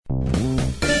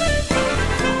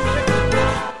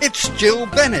host, Jill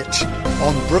Bennett,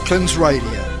 on Brooklands Radio.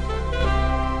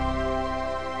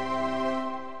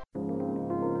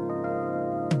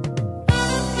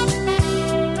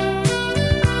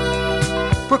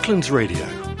 Brooklands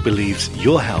Radio believes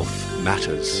your health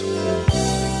matters.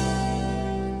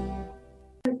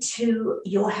 To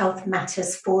Your Health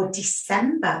Matters for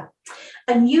December.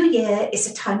 A new year is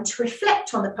a time to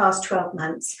reflect on the past 12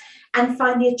 months and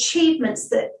find the achievements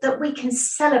that we can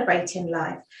celebrate in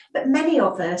life. But many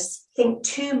of us think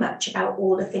too much about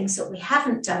all the things that we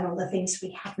haven't done, all the things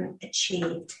we haven't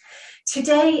achieved.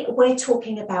 Today, we're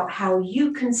talking about how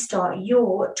you can start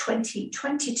your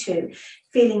 2022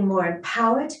 feeling more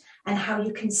empowered and how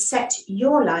you can set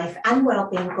your life and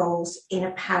wellbeing goals in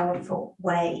a powerful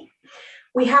way.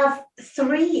 We have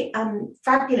three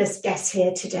fabulous guests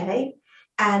here today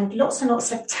and lots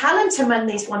of talent among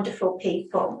these wonderful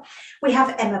people. We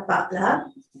have Emma Butler.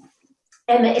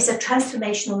 Emma is a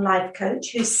transformational life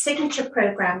coach whose signature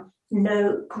program,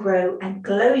 Know, Grow and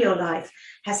Glow Your Life,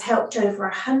 has helped over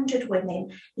 100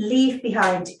 women leave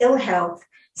behind ill health,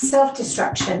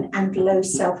 self-destruction and low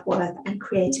self-worth and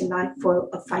create a life full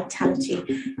of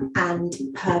vitality and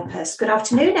purpose. Good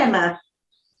afternoon, Emma.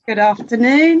 Good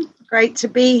afternoon. Great to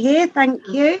be here. Thank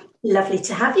you. Lovely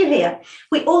to have you here.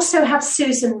 We also have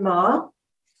Susan Marr.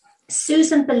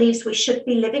 Susan believes we should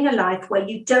be living a life where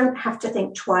you don't have to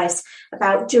think twice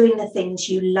about doing the things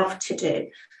you love to do.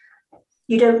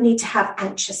 You don't need to have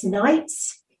anxious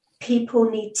nights. People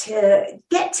need to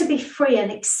get to be free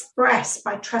and express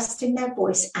by trusting their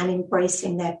voice and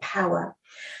embracing their power.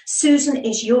 Susan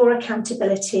is your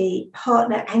accountability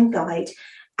partner and guide,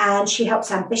 and she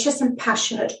helps ambitious and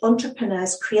passionate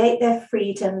entrepreneurs create their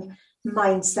freedom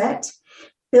mindset,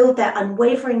 build their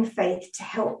unwavering faith to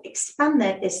help expand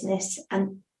their business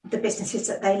and the businesses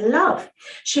that they love.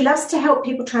 She loves to help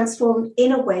people transform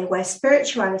in a way where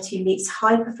spirituality meets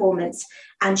high performance,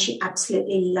 and she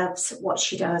absolutely loves what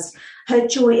she does. Her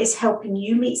joy is helping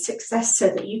you meet success so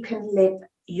that you can live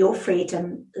your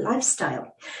freedom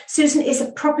lifestyle. Susan is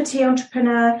a property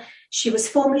entrepreneur. She was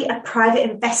formerly a private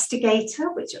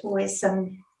investigator, which always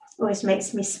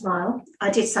makes me smile.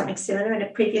 I did something similar in a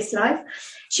previous life.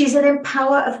 She's an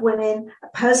empower of women, a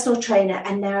personal trainer,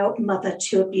 and now mother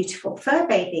to a beautiful fur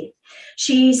baby.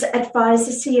 She's advised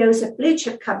the CEOs of blue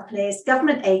chip companies,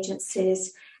 government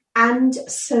agencies, and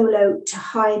solo to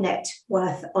high net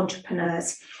worth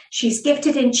entrepreneurs. She's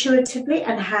gifted intuitively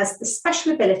and has the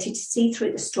special ability to see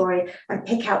through the story and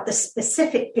pick out the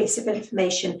specific piece of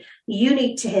information you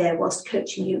need to hear whilst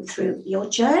coaching you through your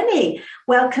journey.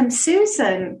 Welcome,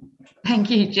 Susan. Thank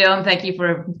you, Jill. Thank you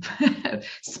for a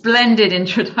splendid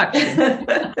introduction.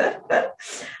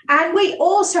 And we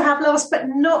also have, last but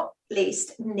not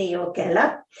least, Neil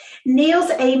Geller.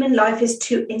 Neil's aim in life is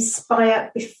to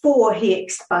inspire before he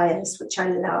expires, which I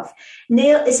love.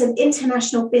 Neil is an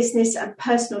international business and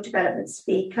personal development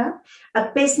speaker, a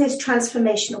business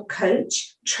transformational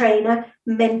coach, trainer,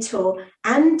 mentor,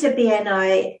 and a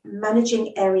BNI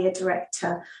managing area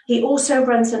director. He also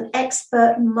runs an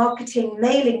expert marketing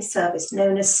mailing service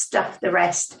known as Stuff the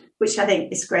Rest, which I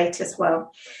think is great as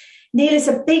well. Neil is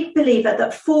a big believer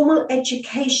that formal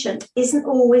education isn't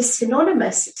always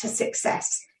synonymous to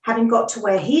success, having got to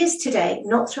where he is today,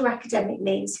 not through academic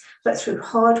means, but through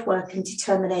hard work and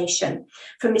determination.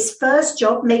 From his first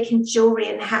job making jewellery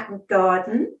in Hatton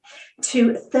Garden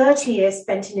to 30 years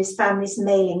spent in his family's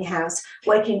mailing house,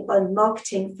 working on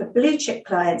marketing for blue chip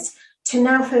clients, to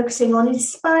now focusing on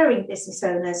inspiring business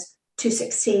owners to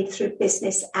succeed through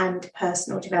business and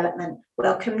personal development.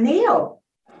 Welcome, Neil.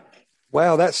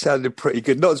 Wow, that sounded pretty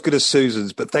good. Not as good as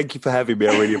Susan's, but thank you for having me.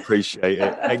 I really appreciate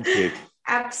it. Thank you.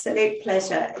 Absolute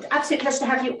pleasure. Absolute pleasure to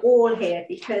have you all here,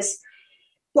 because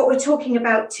what we're talking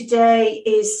about today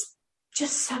is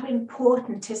just so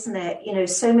important, isn't it? You know,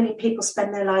 so many people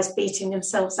spend their lives beating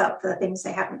themselves up for the things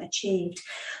they haven't achieved.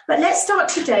 But let's start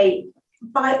today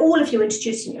by all of you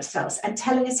introducing yourselves and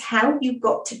telling us how you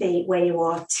got to be where you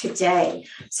are today.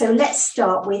 So let's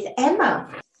start with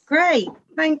Emma. Great,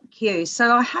 thank you.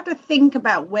 So I had to think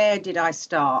about where did I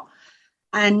start,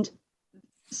 and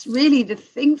really the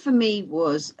thing for me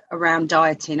was around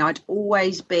dieting. I'd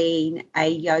always been a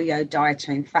yo-yo dieter.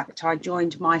 In fact, I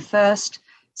joined my first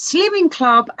slimming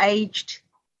club aged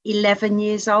 11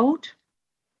 years old,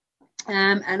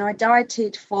 and I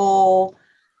dieted for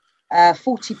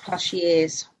 40 plus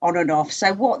years on and off.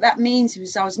 So what that means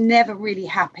is I was never really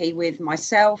happy with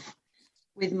myself,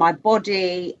 with my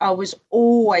body. I was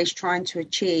always trying to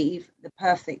achieve the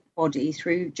perfect body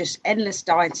through just endless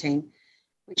dieting,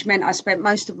 which meant I spent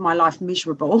most of my life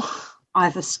miserable,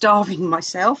 either starving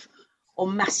myself or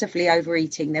massively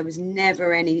overeating. There was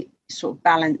never any sort of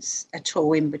balance at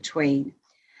all in between.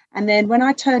 And then when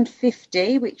I turned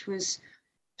 50, which was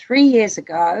 3 years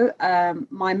ago,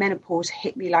 my menopause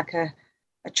hit me like a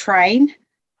train,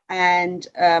 and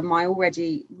my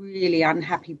already really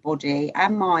unhappy body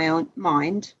and my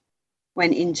mind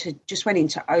went into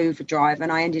overdrive,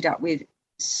 and I ended up with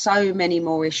so many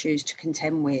more issues to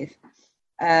contend with.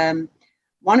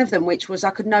 One of them, which was I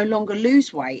could no longer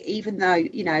lose weight, even though,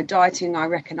 you know, dieting I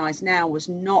recognise now was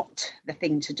not the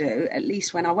thing to do. At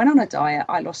least when I went on a diet,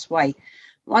 I lost weight.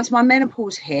 Once my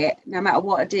menopause hit, no matter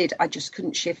what I did, I just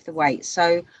couldn't shift the weight.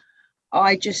 So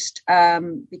I just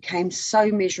became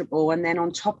so miserable. And then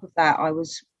on top of that, I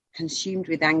was consumed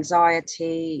with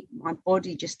anxiety. My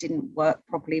body just didn't work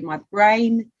properly. My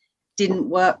brain didn't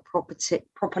work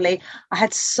properly. I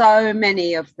had so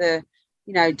many of the,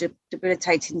 you know,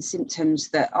 debilitating symptoms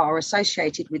that are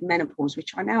associated with menopause,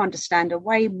 which I now understand are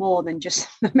way more than just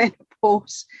the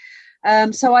menopause.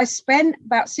 So I spent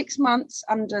about 6 months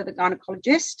under the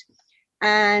gynecologist,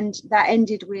 and that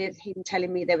ended with him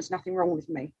telling me there was nothing wrong with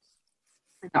me,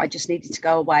 and I just needed to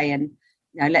go away and,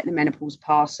 you know, let the menopause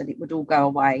pass and it would all go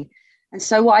away. And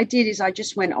so what I did is I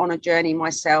just went on a journey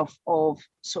myself of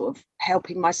sort of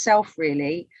helping myself,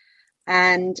 really.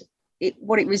 And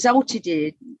what it resulted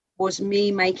in was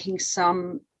me making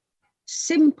some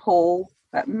simple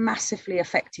but massively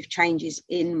effective changes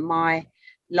in my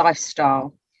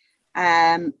lifestyle.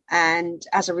 And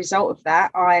as a result of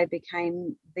that, I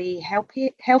became the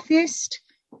healthiest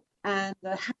and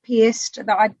the happiest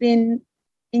that I'd been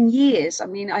in years. I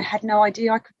mean, I had no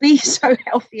idea I could be so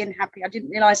healthy and happy. I didn't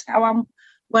realise how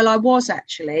unwell I was,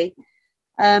 actually.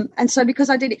 And so because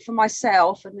I did it for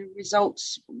myself and the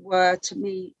results were, to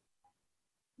me,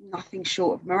 nothing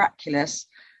short of miraculous,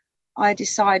 I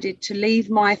decided to leave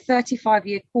my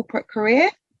 35-year corporate career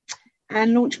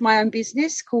and launch my own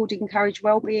business called Encourage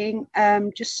Wellbeing,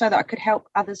 just so that I could help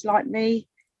others like me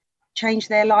change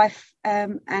their life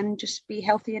and just be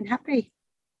healthy and happy.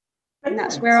 And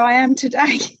that's where I am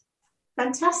today.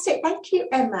 Fantastic. Thank you,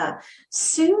 Emma.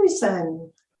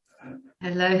 Susan.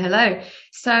 Hello.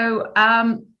 So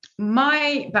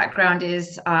my background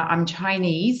is I'm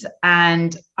Chinese,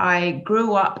 and I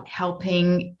grew up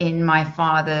helping in my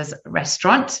father's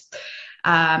restaurant.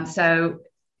 So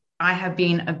I have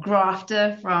been a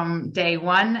grafter from day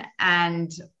one,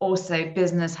 and also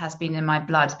business has been in my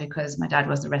blood because my dad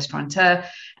was a restaurateur.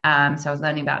 So I was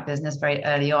learning about business very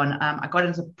early on. I got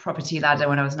into the property ladder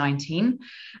when I was 19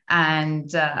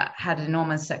 and had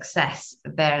enormous success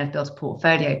there and built a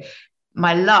portfolio.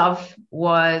 My love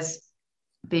was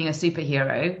being a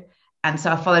superhero. And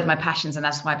so I followed my passions, and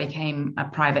that's why I became a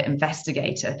private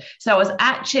investigator. So I was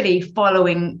actually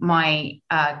following my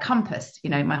compass, you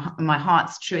know, my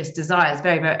heart's truest desires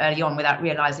very, very early on without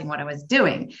realizing what I was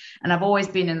doing. And I've always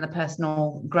been in the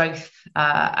personal growth.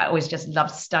 I always just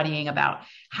loved studying about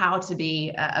how to be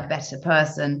a better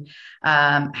person,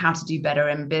 how to do better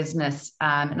in business.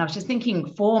 And I was just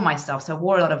thinking for myself. So I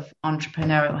wore a lot of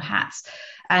entrepreneurial hats.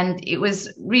 And it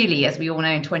was really, as we all know,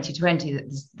 in 2020,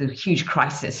 the huge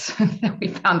crisis that we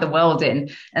found the world in,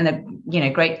 and the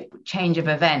great change of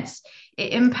events.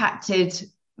 It impacted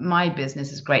my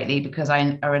businesses greatly because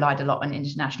I relied a lot on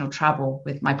international travel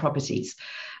with my properties.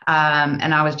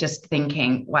 And I was just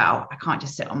thinking, wow, I can't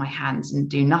just sit on my hands and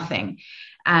do nothing.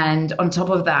 And on top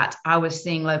of that, I was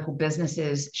seeing local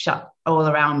businesses shut all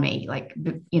around me, like,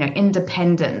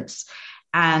 independents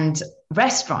and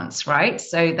restaurants, right?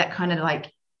 So that kind of like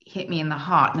hit me in the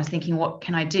heart, and I was thinking, what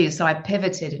can I do? So I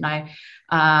pivoted and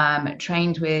I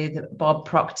trained with Bob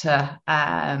Proctor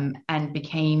and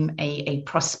become a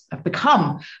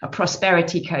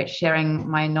prosperity coach, sharing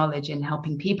my knowledge in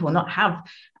helping people not have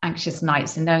anxious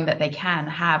nights and knowing that they can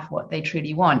have what they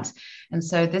truly want. And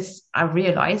so this, I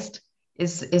realized,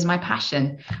 is my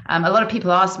passion. A lot of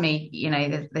people ask me,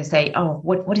 they say, oh,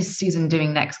 what is Susan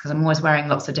doing next? Because I'm always wearing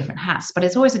lots of different hats, but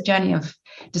it's always a journey of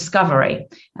discovery.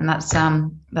 And that's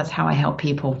how I help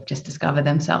people just discover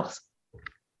themselves.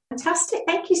 Fantastic.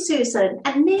 Thank you, Susan.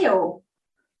 And Neil.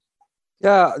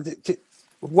 Yeah.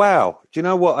 Wow. Do you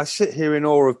know what? I sit here in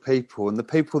awe of people, and the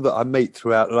people that I meet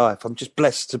throughout life. I'm just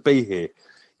blessed to be here.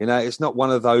 It's not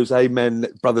one of those amen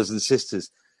brothers and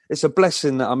sisters. It's a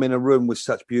blessing that I'm in a room with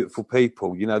such beautiful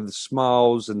people, the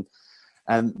smiles and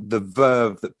the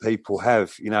verve that people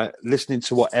have, listening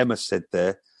to what Emma said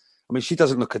there. I mean, she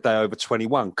doesn't look a day over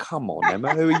 21. Come on,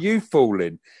 Emma, who are you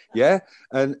fooling? Yeah.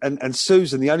 And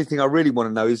Susan, the only thing I really want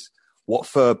to know is, what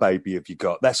fur baby have you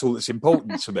got? That's all that's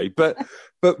important to me. But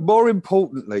more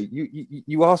importantly,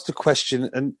 you asked a question,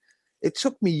 and it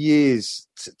took me years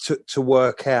to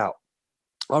work out.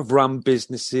 I've run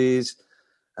businesses.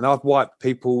 and I've wiped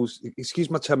people's, excuse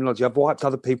my terminology, I've wiped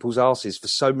other people's asses for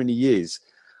so many years.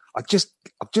 I've just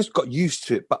got used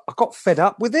to it, but I got fed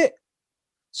up with it.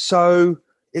 So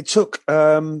it took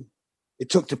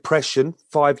depression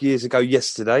 5 years ago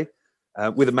yesterday,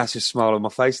 with a massive smile on my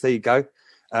face. There you go.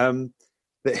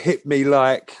 That hit me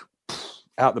like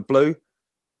out the blue.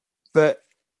 But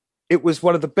it was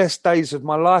one of the best days of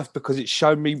my life because it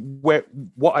showed me what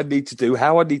I need to do,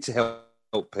 how I need to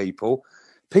help people.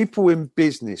 People in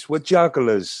business, we're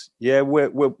jugglers. Yeah,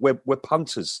 we're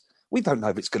punters. We don't know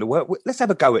if it's going to work. Let's have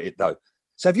a go at it, though.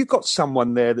 So have you got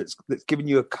someone there that's giving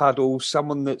you a cuddle,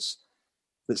 someone that's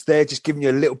there just giving you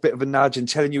a little bit of a nudge and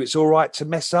telling you it's all right to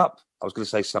mess up? I was going to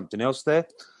say something else there,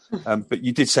 but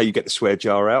you did say you get the swear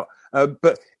jar out.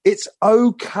 But it's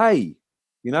okay,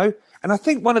 you know? And I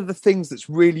think one of the things that's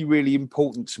really, really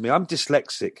important to me, I'm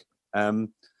dyslexic.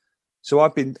 So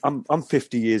I'm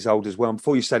 50 years old as well. And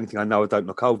before you say anything, I know I don't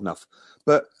look old enough.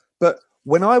 But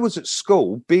when I was at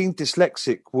school, being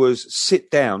dyslexic was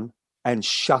sit down and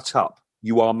shut up.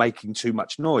 You are making too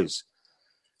much noise.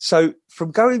 So from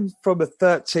going from a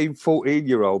 13,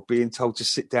 14-year-old being told to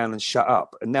sit down and shut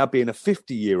up, and now being a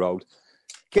 50-year-old,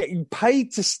 getting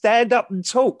paid to stand up and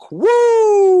talk.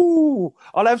 Woo!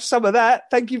 I'll have some of that.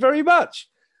 Thank you very much.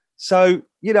 So,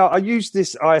 you know, I use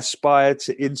this, I aspire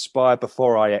to inspire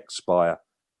before I expire.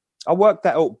 I worked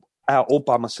that out all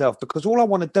by myself because all I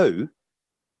want to do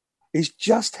is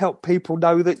just help people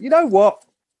know that, you know what,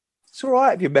 it's all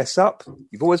right if you mess up.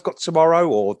 You've always got tomorrow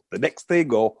or the next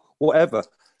thing or whatever.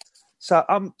 So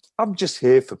I'm just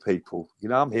here for people. You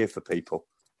know, I'm here for people.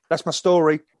 That's my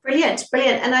story. Brilliant.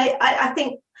 And I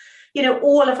think, you know,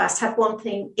 all of us have one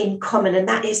thing in common, and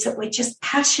that is that we're just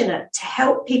passionate to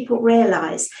help people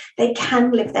realise they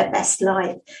can live their best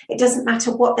life. It doesn't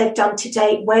matter what they've done to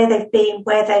date, where they've been,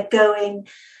 where they're going,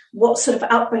 what sort of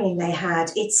upbringing they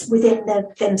had. It's within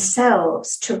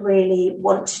themselves to really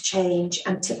want to change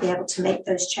and to be able to make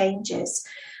those changes.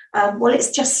 Well,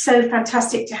 it's just so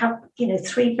fantastic to have, you know,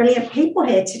 three brilliant people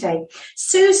here today.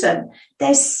 Susan,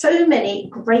 there's so many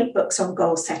great books on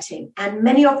goal setting, and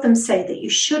many of them say that you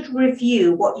should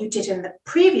review what you did in the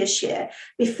previous year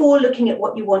before looking at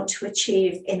what you want to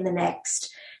achieve in the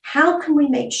next. How can we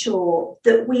make sure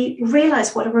that we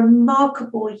realise what a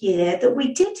remarkable year that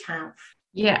we did have?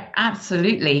 Yeah,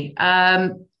 absolutely.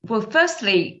 Well,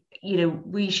 firstly, you know,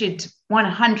 we should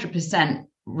 100%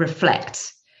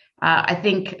 reflect. I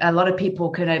think a lot of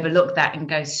people can overlook that and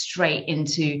go straight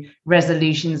into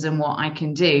resolutions and what I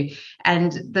can do.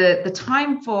 And the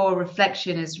time for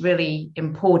reflection is really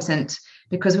important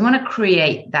because we want to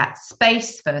create that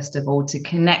space, first of all, to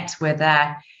connect with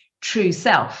our true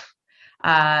self.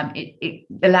 It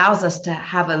allows us to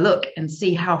have a look and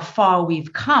see how far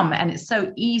we've come. And it's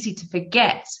so easy to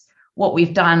forget what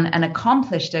we've done and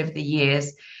accomplished over the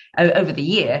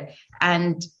year.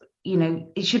 And you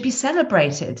know, it should be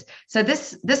celebrated. So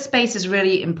this space is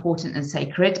really important and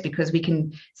sacred because we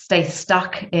can stay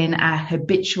stuck in our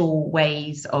habitual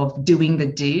ways of doing the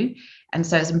do. And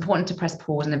so it's important to press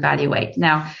pause and evaluate.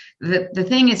 Now, the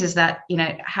thing is that, you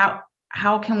know,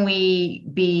 how can we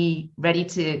be ready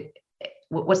to,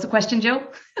 what's the question, Jill?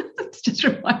 Just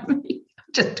remind me.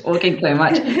 I'm just talking so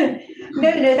much.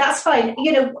 No, that's fine.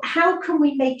 You know, how can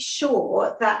we make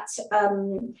sure that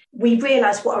we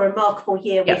realise what a remarkable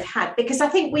year we've had? Because I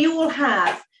think we all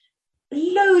have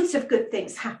loads of good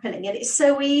things happening, and it's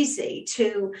so easy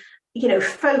to, you know,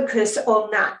 focus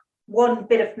on that one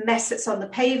bit of mess that's on the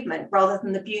pavement rather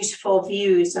than the beautiful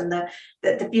views and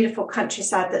the beautiful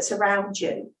countryside that's around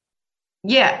you.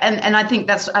 Yeah, and I think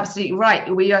that's absolutely right.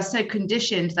 We are so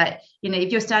conditioned that, you know,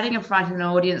 if you're standing in front of an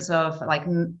audience of like,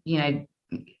 you know,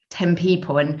 10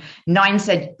 people and 9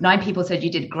 people said you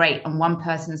did great and one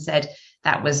person said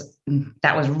that was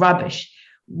rubbish,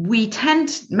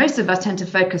 most of us tend to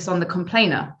focus on the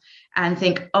complainer and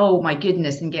think, oh my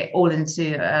goodness, and get all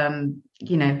into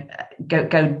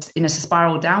go in a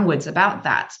spiral downwards about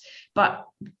that. But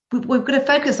what we've got to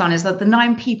focus on is that the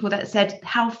 9 people that said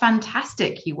how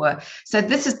fantastic you were. So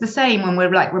this is the same when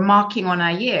we're like remarking on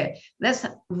our year. Let's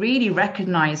really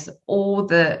recognize all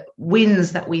the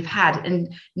wins that we've had,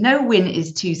 and no win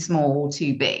is too small or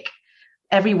too big.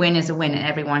 Every win is a win and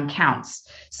everyone counts.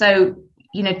 So,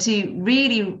 you know, to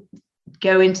really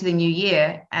go into the new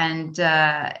year and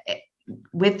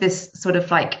with this sort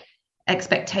of like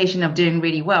expectation of doing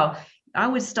really well, I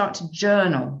would start to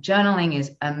journal. Journaling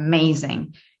is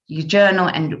amazing. You journal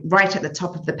and write at the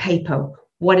top of the paper,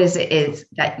 what is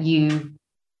that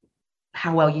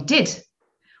how well you did?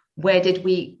 Where did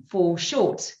we fall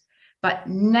short? but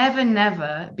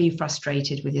never be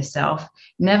frustrated with yourself.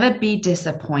 Never be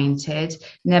disappointed.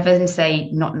 Never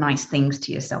say not nice things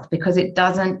to yourself, because it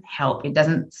doesn't help. It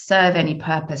doesn't serve any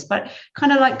purpose, but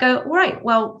kind of like go, right,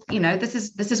 well,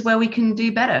 this is where we can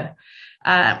do better.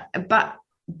 But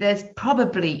there's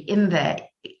probably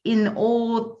in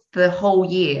all the whole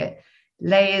year,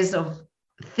 layers of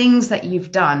things that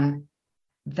you've done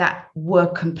that were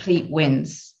complete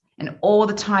wins. And all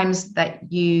the times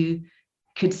that you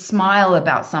could smile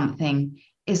about something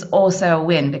is also a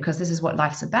win, because this is what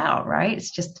life's about, right?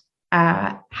 It's just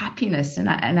happiness and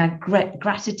a great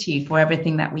gratitude for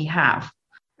everything that we have.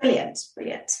 Brilliant.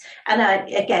 And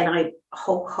I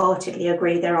wholeheartedly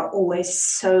agree. There are always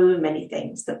so many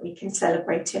things that we can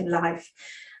celebrate in life.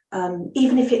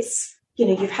 Even if it's,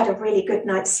 you've had a really good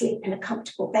night's sleep in a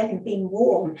comfortable bed and been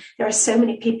warm. There are so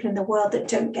many people in the world that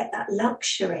don't get that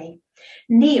luxury.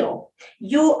 Neil,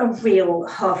 you're a real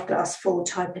half glass full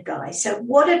type of guy. So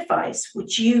what advice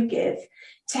would you give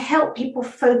to help people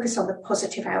focus on the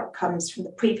positive outcomes from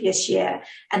the previous year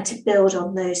and to build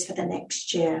on those for the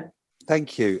next year?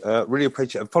 Thank you. Really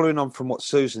appreciate it. And following on from what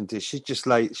Susan did, she's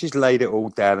laid it all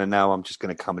down, and now I'm just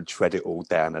going to come and tread it all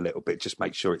down a little bit, just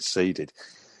make sure it's seeded.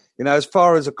 As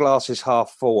far as a glass is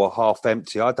half full or half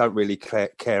empty, I don't really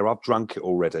care. I've drunk it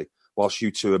already whilst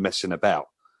you two are messing about.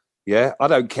 Yeah, I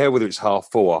don't care whether it's half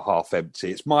full or half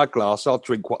empty. It's my glass. I'll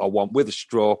drink what I want with a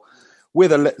straw,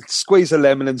 with a squeeze of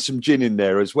lemon and some gin in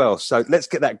there as well. So let's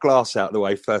get that glass out of the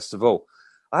way first of all.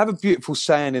 I have a beautiful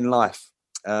saying in life,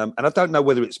 and I don't know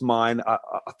whether it's mine. I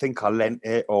think I lent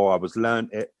it or I was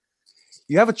learnt it.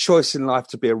 You have a choice in life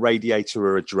to be a radiator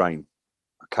or a drain,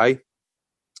 okay?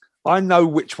 I know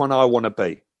which one I want to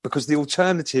be, because the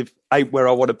alternative ain't where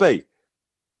I want to be.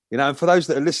 And for those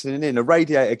that are listening in, a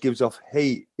radiator gives off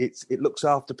heat. It looks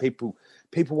after people.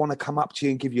 People want to come up to you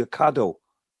and give you a cuddle.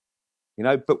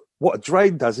 But what a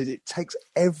drain does is it takes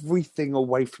everything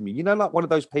away from you. Like one of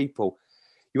those people,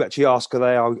 you actually ask, are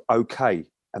they okay?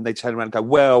 And they turn around and go,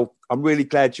 well, I'm really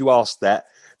glad you asked that,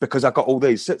 because I got all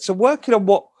these. So working on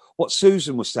what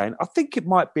Susan was saying, I think it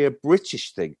might be a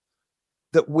British thing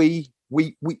that we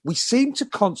seem to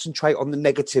concentrate on the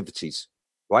negativities.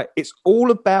 Right? It's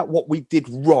all about what we did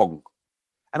wrong.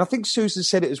 And I think Susan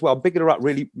said it as well. I'm bigging her up,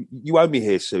 really. You owe me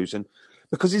here, Susan.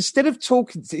 Because instead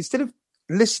of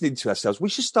listening to ourselves, we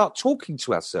should start talking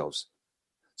to ourselves.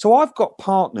 So I've got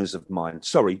partners of mine.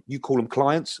 Sorry, you call them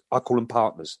clients. I call them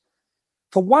partners.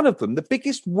 For one of them, the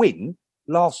biggest win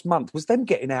last month was them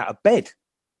getting out of bed.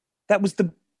 That was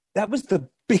the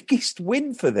biggest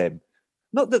win for them.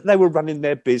 Not that they were running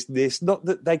their business, not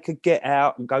that they could get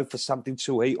out and go for something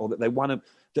to eat, or that they won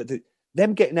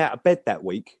them getting out of bed that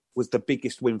week was the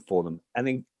biggest win for them. And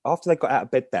then after they got out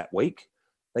of bed that week,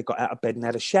 they got out of bed and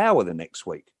had a shower the next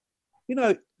week.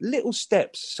 Little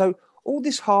steps. So all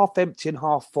this half empty and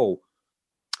half full,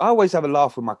 I always have a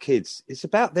laugh with my kids. It's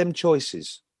about them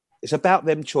choices. So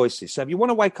if you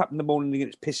want to wake up in the morning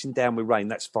and it's pissing down with rain,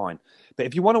 that's fine. But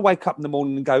if you want to wake up in the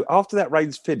morning and go, after that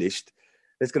rain's finished,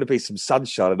 there's going to be some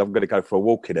sunshine and I'm going to go for a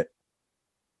walk in it.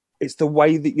 It's the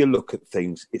way that you look at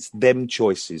things. It's them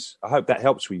choices. I hope that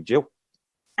helps you, Jill.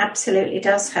 Absolutely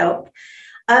does help.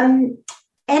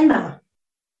 Emma,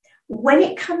 when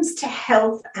it comes to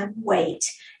health and weight,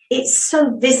 it's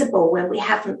so visible when we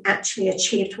haven't actually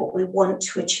achieved what we want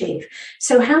to achieve.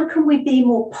 So how can we be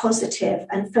more positive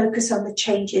and focus on the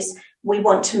changes we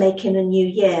want to make in a new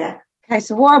year? Okay,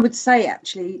 so what I would say,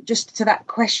 actually, just to that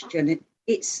question,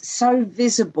 it's so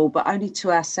visible, but only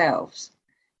to ourselves.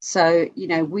 So,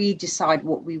 we decide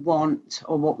what we want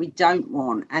or what we don't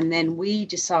want, and then we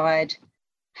decide,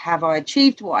 have I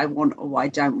achieved what I want or what I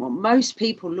don't want? Most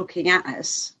people looking at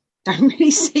us don't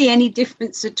really see any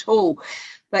difference at all.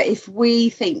 But if we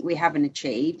think we haven't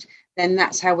achieved, then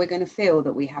that's how we're going to feel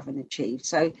that we haven't achieved.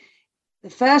 So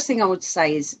the first thing I would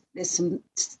say is there's some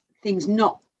things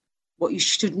what you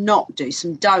should not do,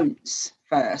 some don'ts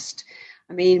first.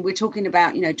 I mean, we're talking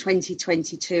about,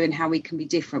 2022 and how we can be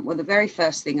different. Well, the very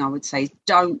first thing I would say is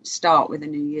don't start with a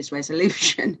New Year's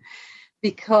resolution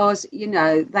because,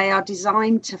 they are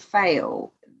designed to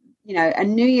fail. A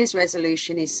New Year's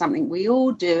resolution is something we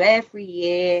all do every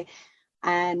year,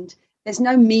 and there's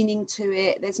no meaning to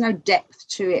it. There's no depth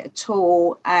to it at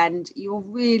all. And you're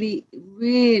really,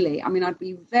 really, I'd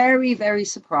be very, very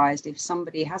surprised if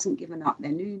somebody hasn't given up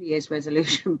their New Year's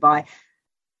resolution by,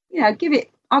 I'll give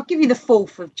you the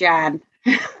 4th of Jan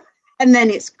and then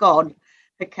it's gone.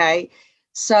 Okay.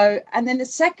 So, and then the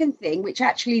second thing, which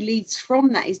actually leads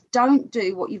from that, is don't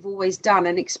do what you've always done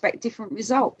and expect different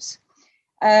results.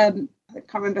 I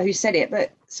can't remember who said it,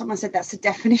 but someone said that's the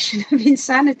definition of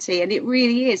insanity, and it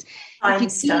really is.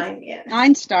 Einstein,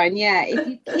 yeah. If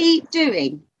you keep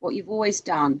doing what you've always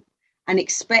done and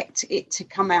expect it to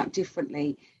come out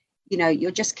differently,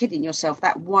 you're just kidding yourself.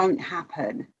 That won't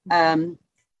happen. And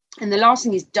the last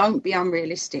thing is, don't be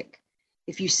unrealistic.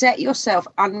 If you set yourself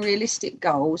unrealistic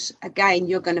goals, again,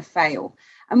 you're going to fail.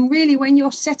 And really, when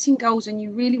you're setting goals and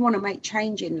you really want to make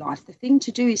change in life, the thing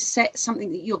to do is set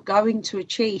something that you're going to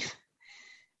achieve,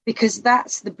 because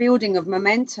that's the building of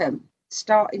momentum.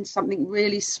 Start in something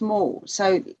really small.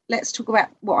 So let's talk about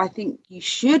what I think you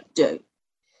should do.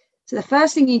 So the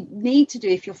first thing you need to do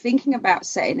if you're thinking about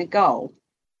setting a goal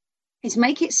is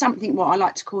make it something what I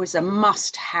like to call is a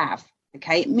must-have.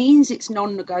 Okay, it means it's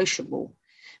non-negotiable.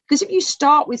 Because if you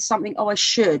start with something, I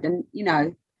should, and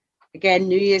again,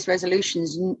 New Year's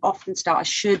resolutions often start, I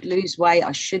should lose weight,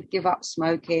 I should give up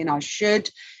smoking, I should,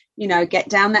 get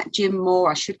down that gym more,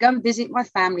 I should go and visit my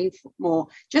family more.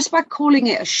 Just by calling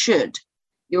it a should,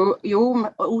 you're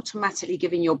automatically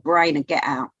giving your brain a get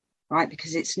out, right?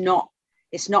 Because it's not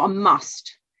a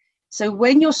must. So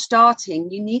when you're starting,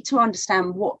 you need to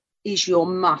understand what is your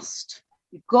must.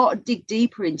 You've got to dig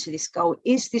deeper into this goal.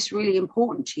 Is this really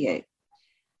important to you?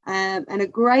 And a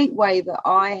great way that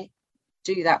I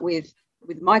do that with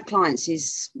my clients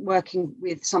is working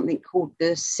with something called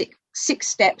the six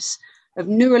steps of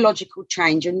neurological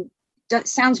change. And that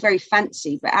sounds very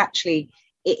fancy, but actually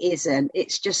it isn't.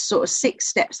 It's just sort of 6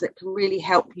 steps that can really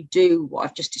help you do what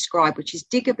I've just described, which is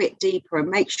dig a bit deeper and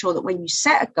make sure that when you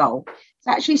set a goal, it's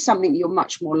actually something you're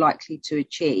much more likely to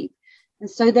achieve. And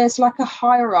so there's like a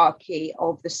hierarchy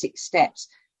of the 6 steps,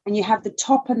 and you have the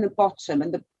top and the bottom.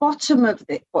 And the bottom of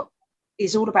it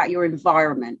is all about your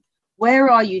environment. Where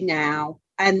are you now?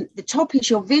 And the top is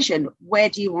your vision. Where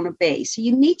do you want to be? So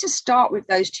you need to start with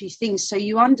those 2 things so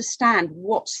you understand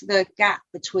what's the gap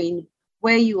between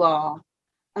where you are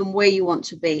and where you want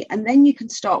to be. And then you can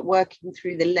start working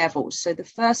through the levels. So the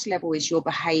first level is your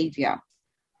behavior.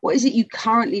 What is it you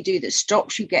currently do that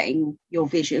stops you getting your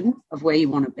vision of where you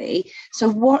want to be? So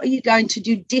what are you going to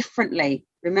do differently?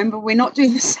 Remember, we're not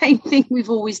doing the same thing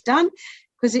we've always done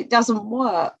because it doesn't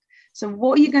work. So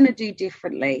what are you going to do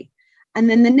differently? And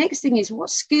then the next thing is,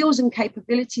 what skills and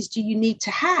capabilities do you need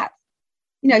to have?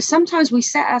 Sometimes we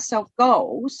set ourselves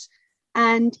goals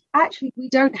and actually we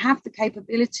don't have the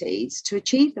capabilities to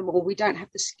achieve them, or we don't have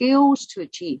the skills to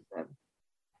achieve them.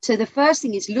 So the first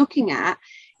thing is looking at,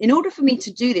 in order for me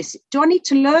to do this, do I need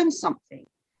to learn something?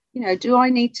 Do I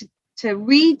need to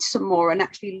read some more and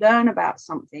actually learn about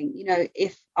something?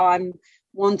 If I'm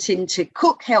wanting to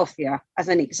cook healthier, as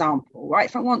an example, right?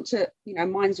 If I want to,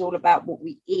 mine's all about what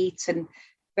we eat, and a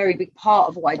very big part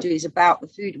of what I do is about the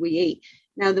food we eat.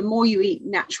 Now, the more you eat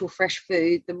natural, fresh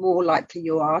food, the more likely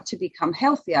you are to become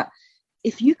healthier.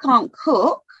 If you can't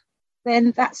cook,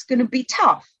 then that's going to be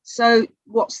tough. So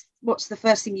what's the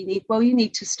first thing you need? Well, you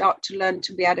need to start to learn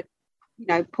to be able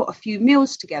to, put a few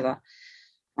meals together.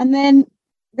 And then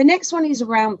the next one is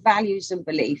around values and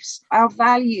beliefs. Our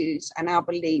values and our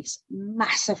beliefs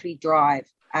massively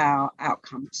drive our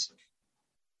outcomes.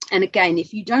 And again,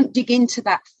 if you don't dig into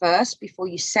that first before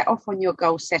you set off on your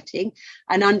goal setting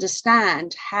and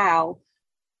understand how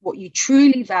what you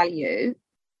truly value,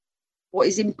 what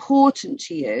is important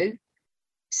to you,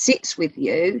 sits with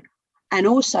you, and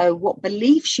also what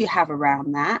beliefs you have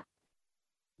around that,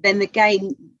 then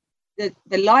again,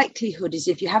 the likelihood is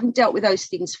if you haven't dealt with those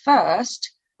things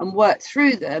first and worked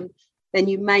through them, then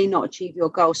you may not achieve your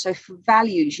goal. So for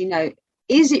values,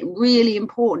 is it really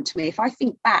important to me? If I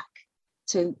think back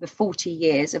to the 40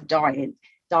 years of dieting,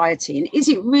 is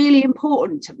it really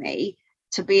important to me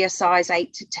to be a size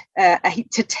 8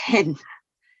 to 10?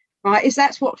 Right? Is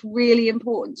that what's really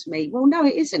important to me? Well, no,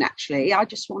 it isn't actually. I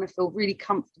just want to feel really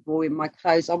comfortable in my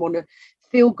clothes. I want to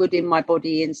feel good in my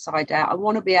body inside out. I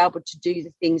want to be able to do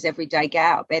the things every day, get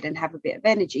out of bed and have a bit of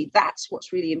energy. That's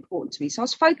what's really important to me. So I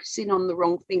was focusing on the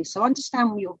wrong things. So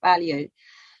understand your value.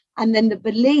 And then the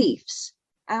beliefs,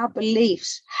 our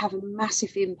beliefs have a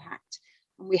massive impact.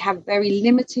 And we have very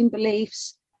limiting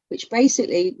beliefs, which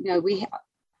basically,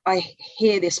 I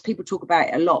hear this, people talk about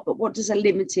it a lot, but what does a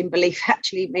limiting belief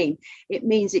actually mean? It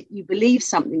means that you believe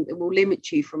something that will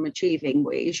limit you from achieving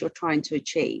what it is you're trying to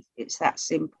achieve. It's that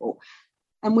simple.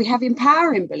 And we have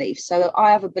empowering beliefs. So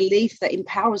I have a belief that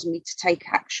empowers me to take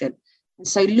action. And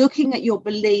so looking at your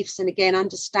beliefs and again,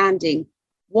 understanding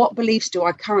what beliefs do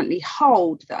I currently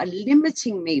hold that are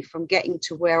limiting me from getting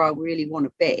to where I really want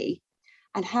to be,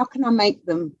 and how can I make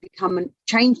them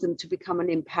change them to become an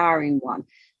empowering one?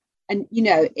 And,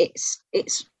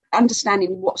 it's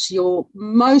understanding what's your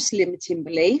most limiting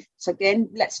belief. So again,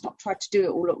 let's not try to do it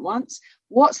all at once.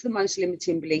 What's the most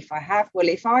limiting belief I have? Well,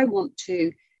 if I want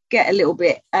to get a little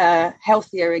bit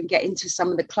healthier and get into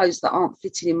some of the clothes that aren't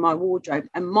fitting in my wardrobe,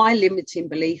 and my limiting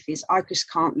belief is I just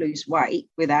can't lose weight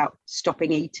without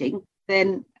stopping eating,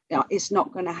 then it's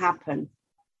not going to happen.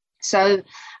 So,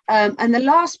 and the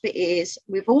last bit is,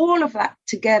 with all of that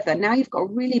together, now you've got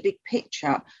a really big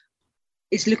picture,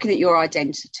 is looking at your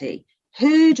identity.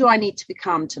 Who do I need to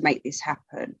become to make this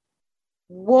happen?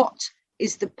 What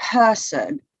is the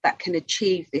person that can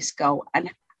achieve this goal?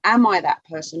 And am I that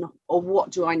person, or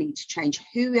what do I need to change?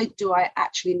 Who do I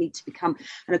actually need to become?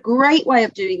 And a great way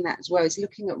of doing that as well is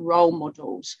looking at role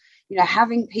models,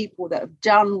 having people that have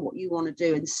done what you want to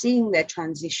do and seeing their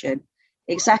transition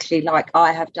exactly like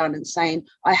I have done, and saying,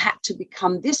 I had to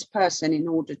become this person in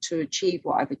order to achieve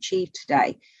what I've achieved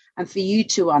today. And for you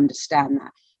to understand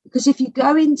that. Because if you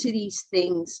go into these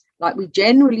things like we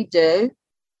generally do,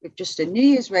 with just a New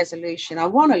Year's resolution, I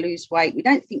want to lose weight, we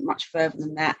don't think much further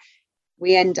than that.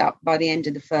 We end up by the end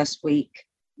of the first week,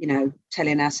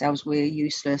 telling ourselves we're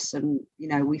useless and,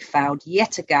 we failed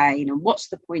yet again. And what's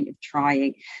the point of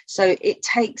trying? So it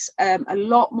takes a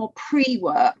lot more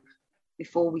pre-work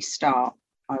before we start,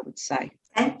 I would say.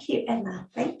 Thank you, Emma.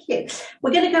 Thank you.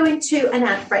 We're going to go into an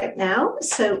ad break now,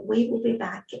 so we will be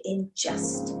back in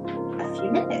just a few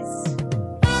minutes.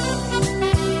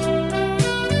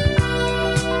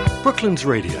 Brooklands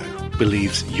Radio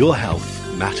believes your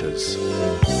health matters.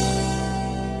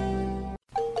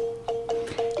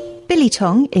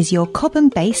 Biltong is your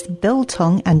Cobham-based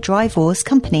biltong and dry vors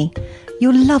company.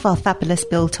 You'll love our fabulous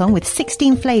biltong with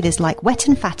 16 flavours like wet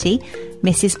and fatty,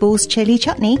 Mrs. Ball's chilli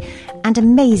chutney, and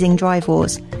amazing dry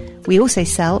vors. We also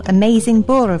sell amazing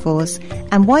boerewors,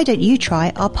 and why don't you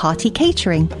try our party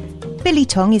catering?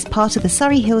 Biltong is part of the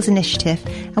Surrey Hills Initiative,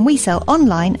 and we sell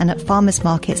online and at farmers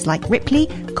markets like Ripley,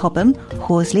 Cobham,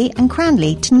 Horsley and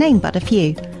Cranley, to name but a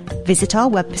few. Visit our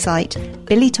website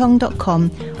billytong.com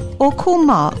or call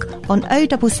Mark on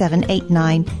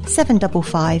 07789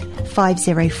 755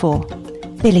 504.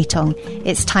 Biltong,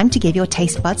 it's time to give your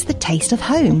taste buds the taste of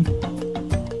home.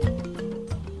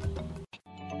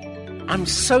 I'm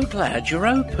so glad you're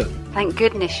open. Thank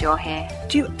goodness you're here.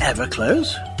 Do you ever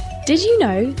close? Did you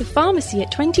know the pharmacy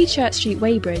at 20 Church Street,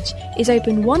 Weybridge is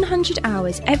open 100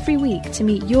 hours every week to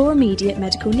meet your immediate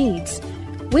medical needs?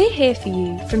 We're here for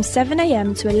you from 7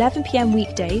 a.m. to 11 p.m.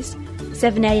 weekdays,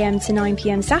 7 a.m. to 9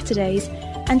 p.m. Saturdays,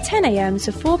 and 10 a.m.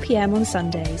 to 4 p.m. on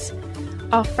Sundays.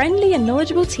 Our friendly and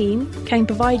knowledgeable team can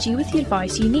provide you with the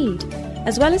advice you need,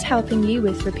 as well as helping you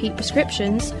with repeat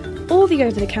prescriptions, all the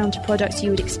over-the-counter products you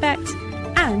would expect,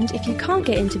 and if you can't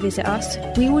get in to visit us,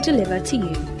 we will deliver to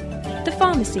you. The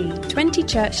Pharmacy, 20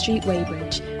 Church Street,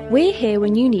 Weybridge. We're here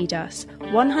when you need us,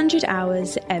 100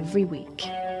 hours every week.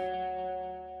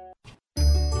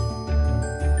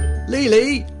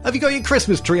 Lily, have you got your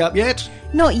Christmas tree up yet?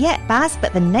 Not yet, Baz,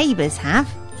 but the neighbours have.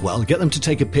 Well, get them to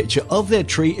take a picture of their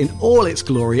tree in all its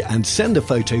glory and send a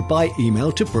photo by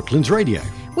email to Brooklands Radio.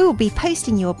 We will be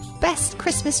posting your best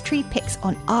Christmas tree pics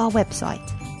on our website.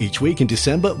 Each week in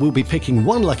December, we'll be picking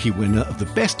one lucky winner of the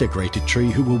best decorated tree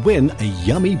who will win a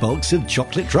yummy box of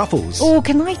chocolate truffles. Oh,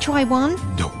 can I try one?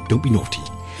 No, don't be naughty.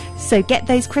 So get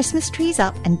those Christmas trees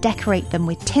up and decorate them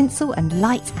with tinsel and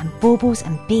lights and baubles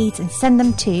and beads and send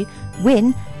them to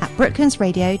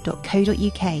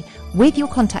win@brooklandsradio.co.uk with your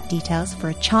contact details for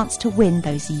a chance to win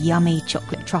those yummy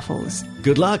chocolate truffles.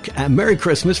 Good luck and Merry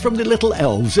Christmas from the little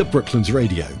elves at Brooklands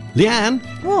Radio. Leanne?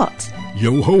 What?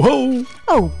 Yo ho ho!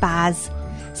 Oh, Baz.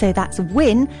 So that's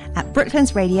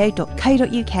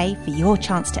win@brooklandsradio.co.uk for your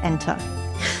chance to enter.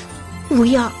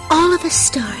 We are all of the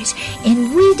stars,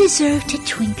 and we deserve to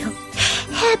twinkle.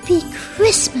 Happy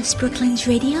Christmas, Brooklands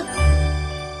Radio.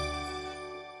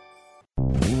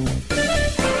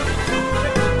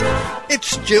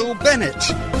 It's Jill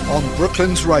Bennett on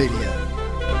Brooklands Radio.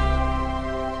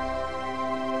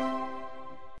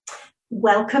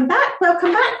 Welcome back.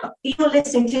 Welcome back. You're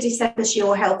listening to December's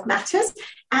Your Health Matters,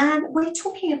 and we're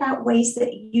talking about ways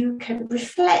that you can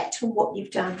reflect on what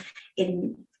you've done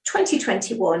in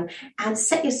 2021 and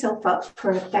set yourself up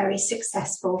for a very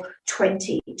successful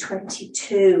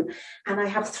 2022. And I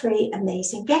have three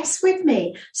amazing guests with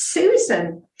me.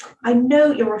 Susan, I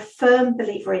know you're a firm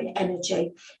believer in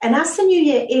energy. And as the new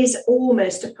year is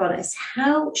almost upon us,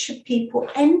 how should people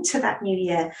enter that new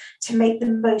year to make the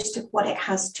most of what it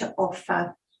has to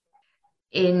offer?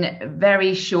 In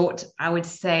very short, I would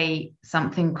say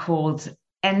something called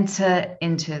enter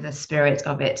into the spirit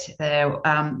of it.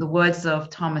 The words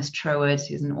of Thomas Troward,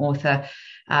 who's an author,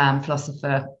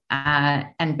 philosopher.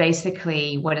 And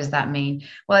basically, what does that mean?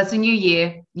 Well, it's a new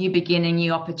year, new beginning,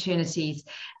 new opportunities.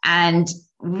 And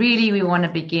really, we want to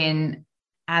begin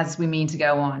as we mean to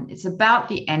go on. It's about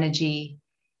the energy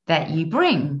that you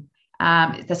bring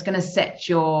that's going to set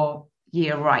your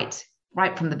year right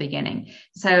from the beginning.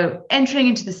 So entering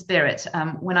into the spirit,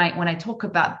 when I talk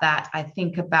about that, I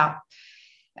think about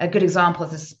a good example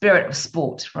is the spirit of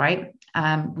sport, right?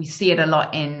 We see it a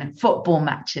lot in football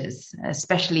matches,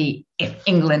 especially if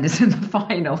England is in the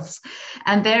finals.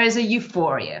 And there is a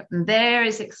euphoria, and there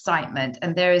is excitement,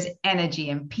 and there is energy,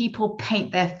 and people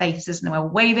paint their faces, and we're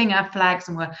waving our flags,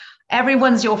 and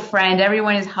everyone's your friend,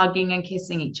 everyone is hugging and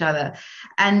kissing each other.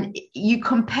 And you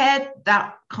compare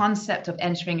that concept of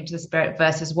entering into the spirit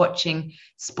versus watching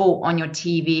sport on your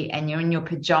TV, and you're in your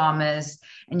pajamas,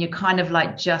 and you're kind of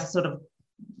like just sort of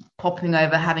popping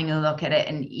over, having a look at it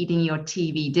and eating your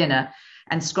TV dinner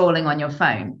and scrolling on your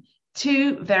phone.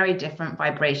 Two very different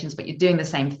vibrations, but you're doing the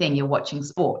same thing. You're watching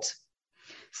sport.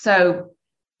 So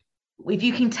if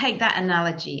you can take that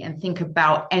analogy and think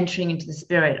about entering into the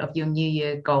spirit of your New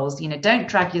Year goals, don't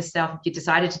drag yourself. If you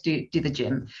decided to do the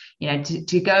gym,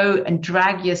 to go and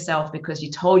drag yourself because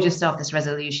you told yourself this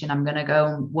resolution, I'm going to go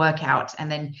and work out.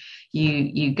 And then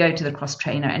you go to the cross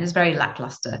trainer and it's very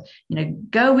lackluster.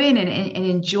 Go in and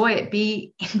enjoy it.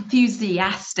 Be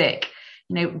enthusiastic.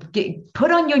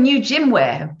 Put on your new gym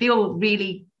wear and feel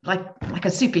really like a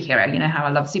superhero. How I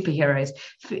love superheroes.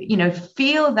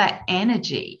 Feel that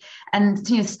energy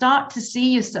and start to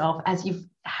see yourself as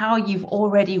how you've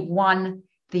already won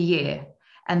the year,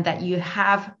 and that you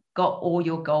have got all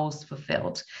your goals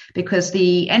fulfilled, because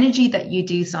the energy that you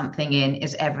do something in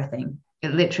is everything.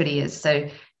 It literally is. So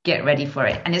get ready for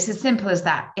it. And it's as simple as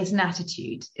that. It's an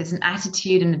attitude. It's an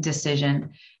attitude and a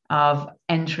decision of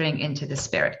entering into the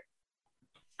spirit.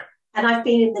 And I've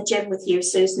been in the gym with you,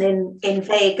 Susan, in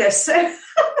Vegas. So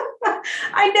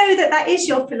I know that is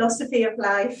your philosophy of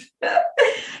life.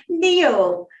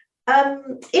 Neil,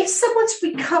 if someone's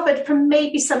recovered from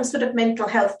maybe some sort of mental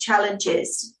health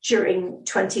challenges during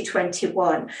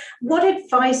 2021, what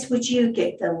advice would you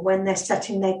give them when they're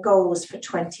setting their goals for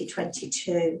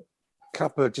 2022?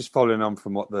 Couple of, just following on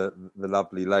from what the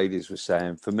lovely ladies were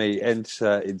saying, for me,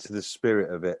 enter into the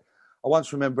spirit of it. I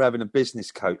once remember having a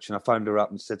business coach, and I phoned her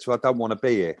up and said to her, I don't want to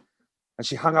be here. And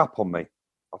she hung up on me.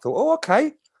 I thought, oh,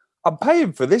 okay, I'm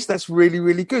paying for this. That's really,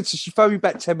 really good. So she phoned me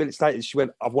back 10 minutes later and she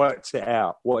went, I've worked it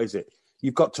out. What is it?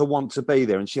 You've got to want to be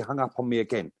there. And she hung up on me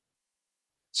again.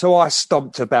 So I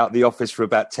stomped about the office for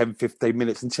about 10, 15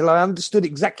 minutes until I understood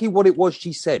exactly what it was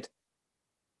she said.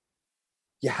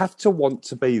 You have to want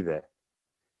to be there.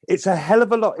 It's a hell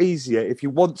of a lot easier if you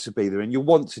want to be there and you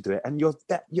want to do it. And you're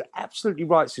absolutely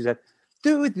right, Suzanne.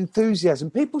 Do it with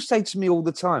enthusiasm. People say to me all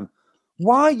the time,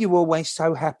 why are you always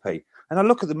so happy? And I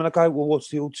look at them and I go, well, what's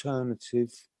the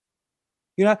alternative?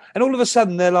 And all of a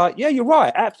sudden they're like, yeah, you're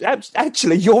right.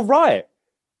 Actually, you're right.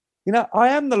 I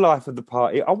am the life of the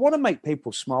party. I want to make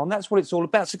people smile, and that's what it's all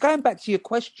about. So going back to your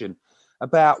question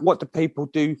about what do people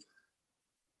do,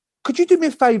 could you do me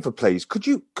a favour, please? Could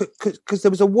you, because there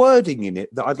was a wording in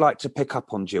it that I'd like to pick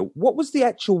up on, Jill. What was the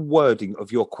actual wording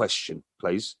of your question,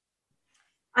 please?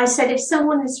 I said if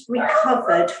someone has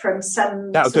recovered from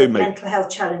some mental health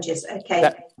challenges,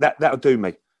 okay. That'll do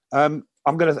me. I'm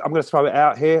gonna throw it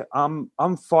out here.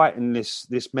 I'm fighting this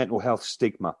mental health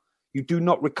stigma. You do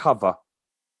not recover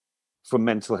from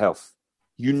mental health.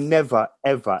 You never,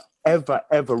 ever, ever,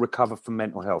 ever recover from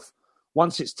mental health.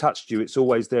 Once it's touched you, it's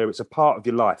always there. It's a part of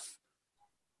your life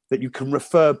that you can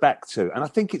refer back to. And I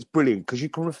think it's brilliant because you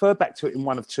can refer back to it in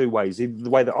one of two ways. Either the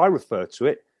way that I refer to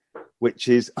it, which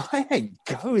is, I ain't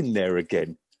going there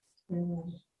again.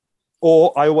 Mm.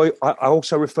 Or I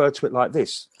also refer to it like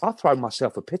this. I throw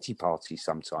myself a pity party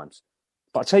sometimes.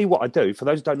 But I'll tell you what I do. For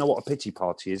those who don't know what a pity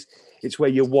party is, it's where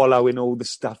you wallow in all the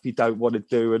stuff you don't want to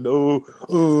do and,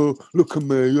 oh, look at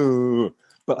me. Oh.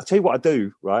 But I'll tell you what I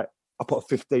do, right? I put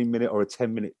a 15-minute or a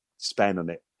 10-minute span on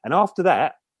it. And after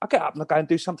that, I get up and I go and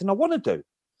do something I want to do.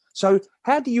 So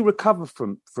how do you recover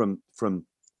from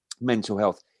mental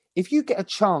health? If you get a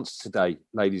chance today,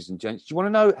 ladies and gents, do you want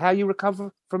to know how you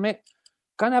recover from it?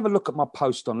 Go and have a look at my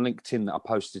post on LinkedIn that I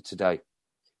posted today.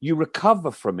 You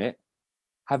recover from it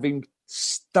having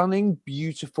stunning,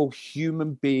 beautiful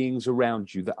human beings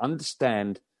around you that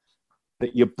understand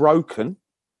that you're broken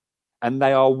and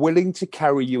they are willing to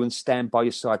carry you and stand by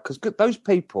your side. Because those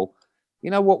people,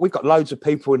 you know what? We've got loads of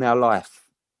people in our life.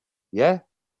 Yeah?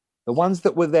 The ones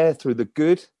that were there through the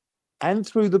good and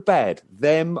through the bad,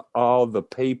 them are the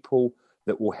people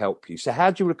that will help you. So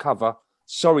how do you recover?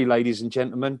 Sorry, ladies and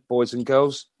gentlemen, boys and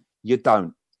girls, you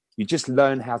don't. You just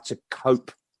learn how to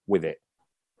cope with it.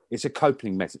 It's a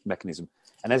coping mechanism.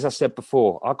 And as I said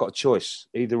before, I've got a choice.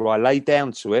 Either I lay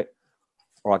down to it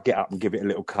or I get up and give it a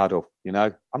little cuddle, you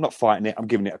know. I'm not fighting it. I'm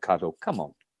giving it a cuddle. Come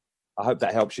on. I hope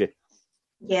that helps you.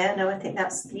 Yeah, no, I think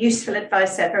that's useful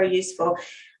advice there, very useful.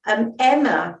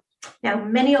 Emma, now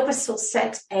many of us will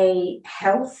set a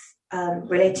health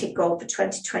related goal for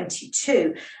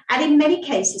 2022. And in many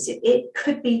cases, it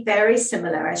could be very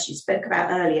similar, as you spoke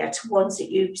about earlier, to ones that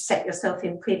you set yourself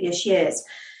in previous years.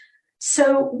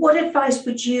 So what advice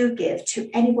would you give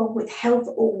to anyone with health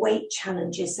or weight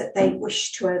challenges that they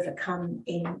wish to overcome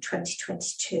in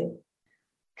 2022?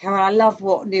 Carol, I love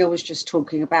what Neil was just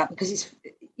talking about, because it's,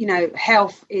 you know,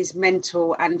 health is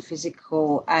mental and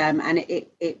physical, and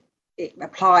it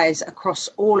applies across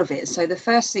all of it. So the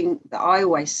first thing that I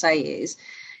always say is,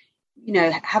 you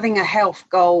know, having a health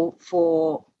goal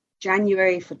for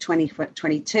January, for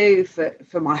 2022,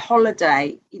 for my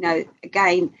holiday, you know,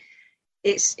 again,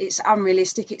 it's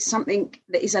unrealistic. It's something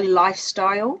that is a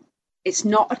lifestyle. It's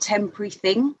not a temporary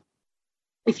thing.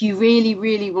 If you really,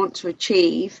 really want to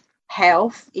achieve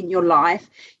health in your life,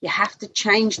 you have to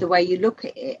change the way you look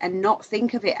at it and not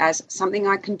think of it as something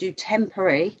I can do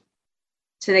temporary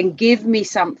to then give me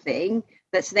something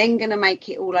that's then going to make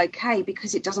it all okay,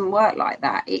 because it doesn't work like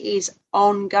that. It is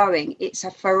ongoing. It's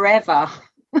a forever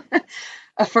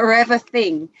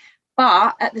thing.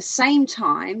 But at the same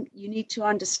time, you need to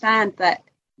understand that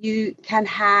you can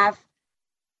have,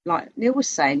 like Neil was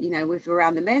saying, you know, with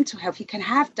around the mental health, you can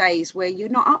have days where you're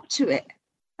not up to it,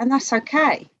 and that's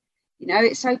okay. You know,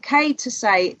 it's okay to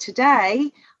say,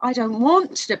 today, I don't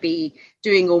want to be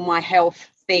doing all my health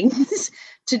things.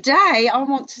 Today, I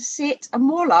want to sit and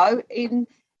wallow in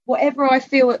whatever I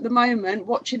feel at the moment,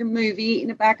 watching a movie,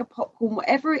 eating a bag of popcorn,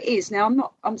 whatever it is.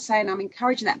 Now, I'm saying I'm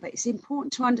encouraging that, but it's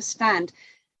important to understand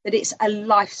that it's a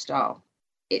lifestyle.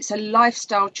 It's a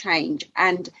lifestyle change,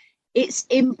 and it's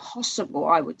impossible,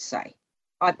 I would say.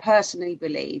 I personally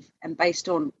believe, and based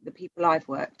on the people I've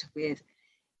worked with,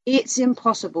 it's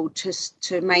impossible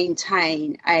to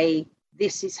maintain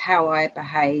this is how I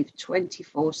behave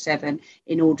 24/7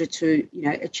 in order to, you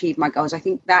know, achieve my goals. I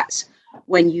think that's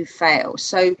when you fail.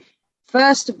 So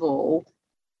first of all,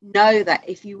 know that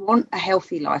if you want a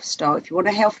healthy lifestyle, if you want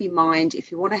a healthy mind,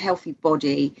 if you want a healthy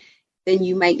body, then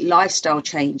you make lifestyle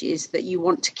changes that you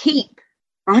want to keep,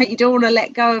 right? You don't want to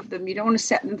let go of them. You don't want to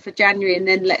set them for January and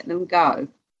then let them go.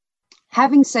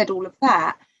 Having said all of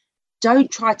that,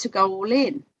 don't try to go all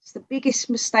in. It's the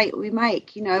biggest mistake we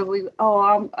make. You know,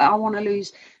 I want to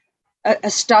lose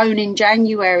a stone in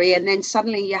January, and then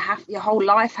suddenly your whole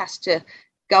life has to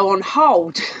go on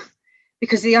hold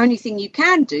because the only thing you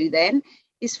can do then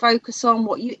is focus on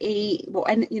what you eat,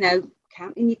 and, you know,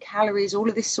 counting your calories, all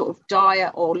of this sort of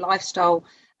diet or lifestyle,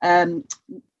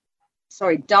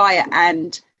 diet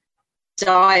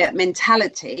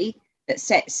mentality that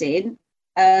sets in,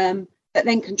 that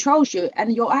then controls you,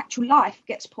 and your actual life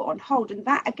gets put on hold. And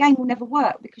that, again, will never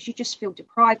work, because you just feel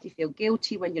deprived. You feel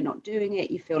guilty when you're not doing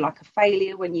it. You feel like a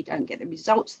failure when you don't get the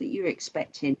results that you're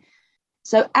expecting.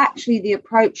 So actually the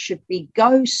approach should be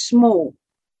go small.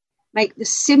 Make the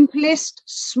simplest,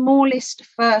 smallest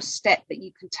first step that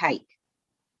you can take.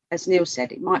 As Neil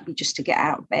said, it might be just to get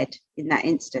out of bed in that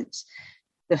instance.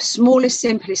 The smallest,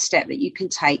 simplest step that you can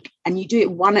take, and you do it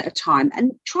one at a time,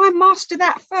 and try and master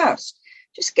that first.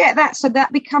 Just get that so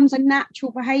that becomes a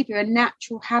natural behavior, a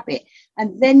natural habit,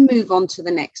 and then move on to the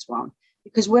next one.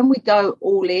 Because when we go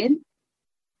all in,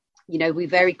 you know, we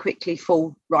very quickly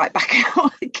fall right back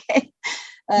out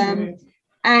again.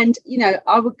 And, you know,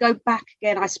 I would go back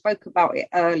again. I spoke about it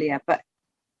earlier, but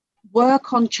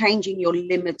work on changing your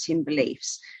limiting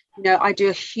beliefs. You know, I do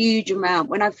a huge amount.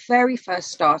 When I very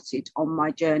first started on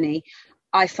my journey,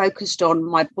 I focused on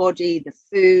my body, the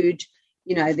food,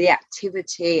 you know, the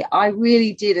activity. I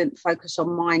really didn't focus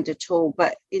on mind at all.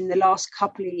 But in the last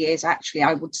couple of years, actually,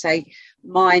 I would say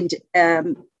mind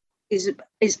is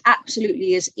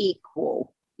absolutely as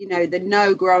equal. You know, the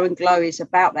Know, Grow and Glow is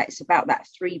about that. It's about that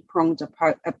three-pronged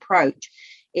approach.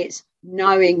 It's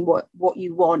knowing what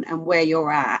you want and where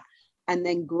you're at. And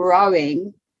then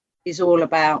growing is all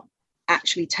about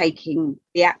actually taking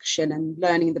the action and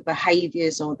learning the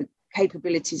behaviors or the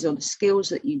capabilities or the skills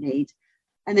that you need.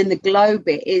 And then the glow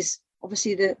bit is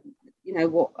obviously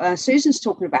what Susan's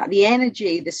talking about, the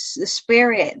energy, the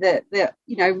spirit, the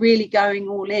you know, really going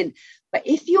all in. But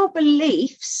if your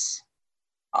beliefs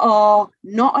are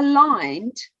not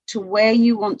aligned to where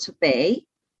you want to be,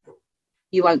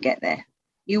 you won't get there.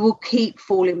 You will keep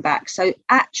falling back. So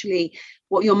actually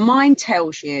what your mind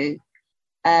tells you,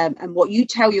 and what you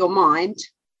tell your mind,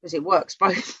 because it works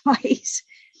both ways,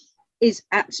 is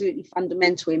absolutely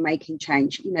fundamental in making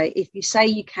change. You know, if you say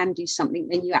you can do something,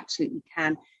 then you absolutely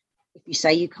can. If you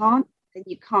say you can't, then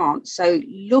you can't. So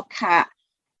look at,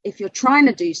 if you're trying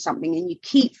to do something and you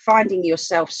keep finding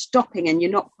yourself stopping and you're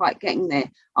not quite getting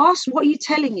there, ask, what are you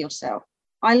telling yourself?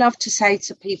 I love to say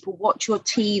to people, watch your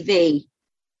TV,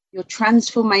 your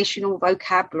transformational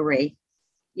vocabulary.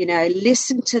 You know,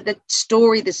 listen to the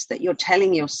story that you're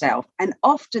telling yourself. And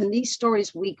often these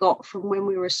stories we got from when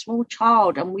we were a small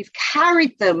child, and we've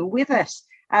carried them with us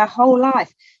our whole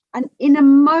life. And in a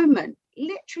moment,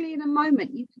 literally in a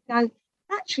moment, you can go,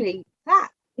 actually,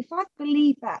 if I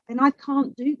believe that, then I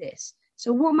can't do this.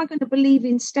 So what am I going to believe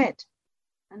instead?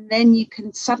 And then you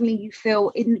feel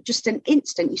in just an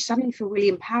instant, you suddenly feel really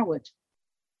empowered.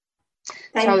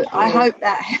 Thank you. I hope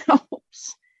that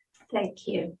helps. Thank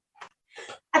you.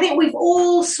 I think we've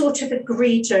all sort of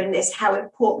agreed during this how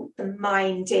important the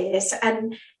mind is.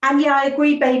 And yeah, I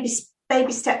agree,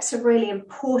 baby steps are really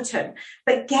important,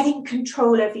 but getting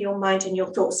control over your mind and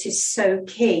your thoughts is so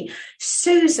key.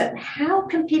 Susan, how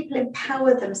can people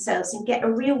empower themselves and get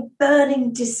a real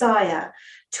burning desire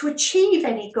to achieve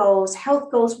any goals, health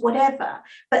goals, whatever,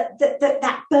 but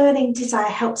that burning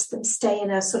desire helps them stay in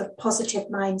a sort of positive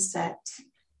mindset?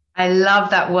 I love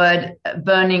that word,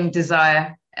 burning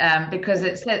desire. Because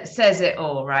it says it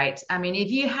all, right? I mean,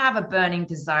 if you have a burning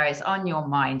desire, it's on your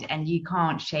mind and you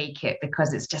can't shake it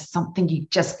because it's just something you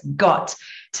just got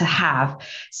to have.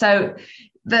 So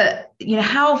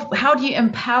how do you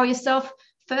empower yourself?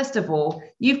 First of all,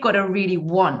 you've got to really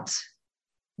want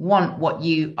what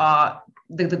you are,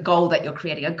 the goal that you're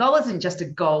creating. A goal isn't just a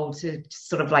goal to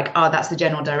sort of like, oh, that's the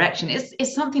general direction.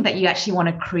 It's something that you actually want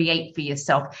to create for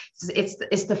yourself.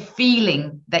 It's the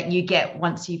feeling that you get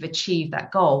once you've achieved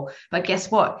that goal. But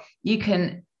guess what? You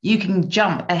can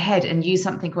jump ahead and use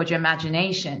something called your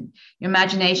imagination. Your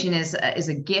imagination is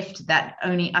a gift that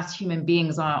only us human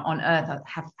beings on Earth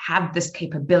have this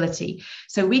capability.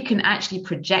 So we can actually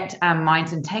project our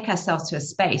minds and take ourselves to a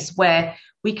space where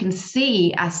we can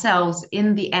see ourselves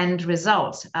in the end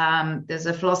result. There's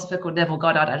a philosopher called Neville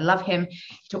Goddard. I love him.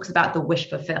 He talks about the wish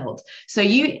fulfilled. So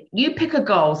you pick a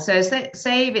goal. So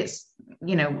say if it's,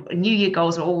 New Year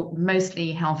goals are all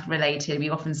mostly health related.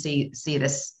 We often see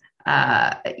this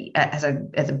as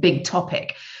a big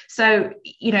topic. So,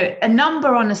 a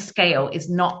number on a scale is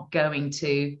not going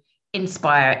to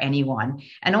inspire anyone.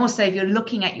 And also, if you're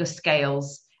looking at your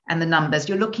scales and the numbers,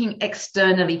 you're looking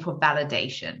externally for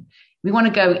validation. We want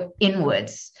to go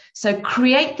inwards. So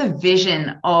create the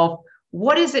vision of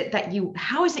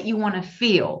how is it you want to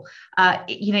feel?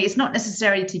 It's not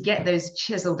necessary to get those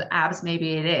chiseled abs,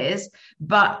 maybe it is,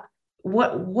 but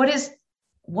what is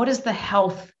the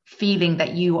health feeling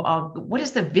that what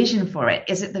is the vision for it?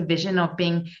 Is it the vision of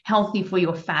being healthy for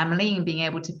your family and being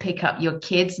able to pick up your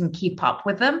kids and keep up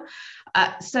with them?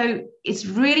 So it's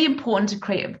really important to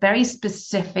create a very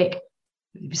specific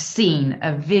scene,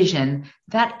 a vision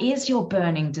that is your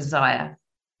burning desire.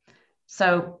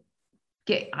 So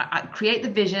create the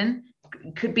vision.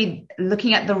 It could be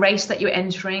looking at the race that you're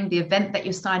entering, the event that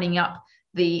you're signing up,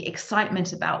 the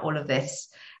excitement about all of this,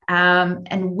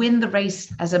 and win the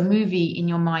race as a movie in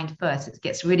your mind first. It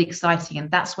gets really exciting, and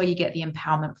that's where you get the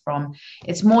empowerment from.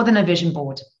 It's more than a vision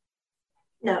board.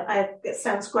 No, it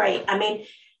sounds great. I mean,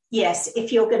 yes,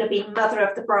 if you're going to be mother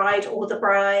of the bride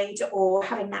or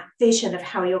having that vision of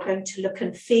how you're going to look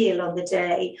and feel on the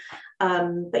day,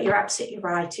 but you're absolutely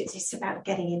right. It's about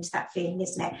getting into that feeling,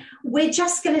 isn't it? We're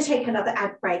just going to take another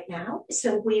ad break now.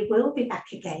 So we will be back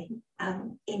again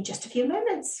in just a few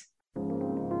moments.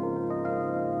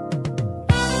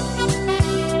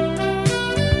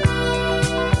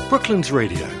 Brooklands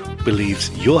Radio believes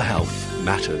your health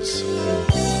matters.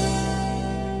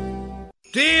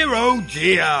 Dear, oh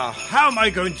dear, how am I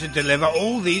going to deliver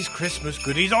all these Christmas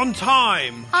goodies on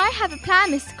time? I have a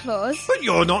plan, Mr. Claus. But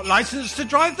you're not licensed to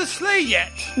drive the sleigh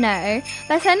yet. No,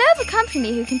 but I know of a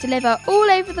company who can deliver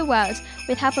all over the world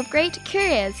with help of great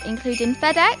couriers, including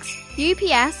FedEx,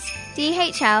 UPS,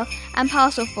 DHL and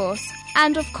Parcel Force,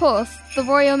 and of course, the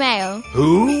Royal Mail.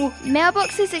 Who?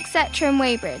 Mailboxes, etc. in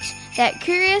Weybridge. Their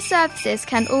courier services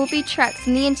can all be tracked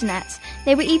from the internet.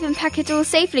 They will even pack it all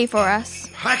safely for us.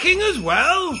 Packing as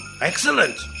well?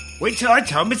 Excellent. Wait till I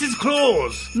tell Mrs.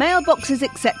 Claus. Mailboxes,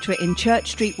 etc. in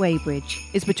Church Street, Weybridge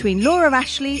is between Laura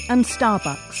Ashley and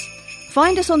Starbucks.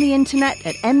 Find us on the internet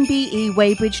at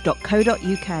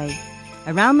mbeweybridge.co.uk.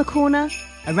 Around the corner,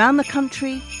 around the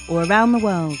country, or around the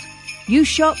world. You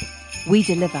shop, we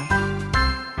deliver.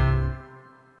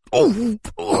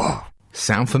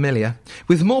 Sound familiar?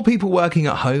 With more people working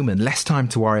at home and less time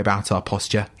to worry about our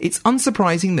posture, it's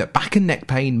unsurprising that back and neck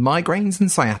pain, migraines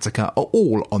and sciatica are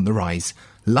all on the rise.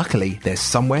 Luckily, there's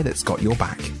somewhere that's got your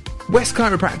back. West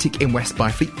Chiropractic in West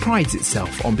Byfleet prides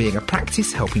itself on being a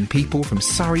practice helping people from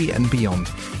Surrey and beyond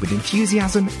with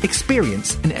enthusiasm,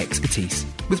 experience and expertise.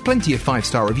 With plenty of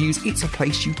 5-star reviews, it's a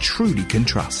place you truly can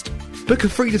trust. Book a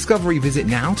free discovery visit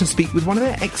now to speak with one of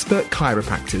their expert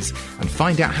chiropractors and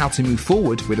find out how to move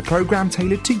forward with a program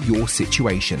tailored to your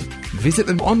situation. Visit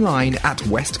them online at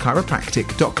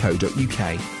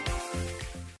westchiropractic.co.uk.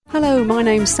 Hello, my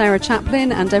name's Sarah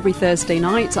Chaplin, and every Thursday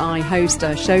night I host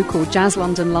a show called Jazz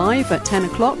London Live at 10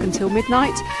 o'clock until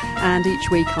midnight, and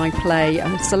each week I play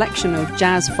a selection of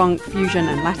jazz, funk, fusion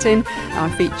and Latin. I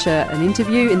feature an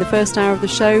interview in the first hour of the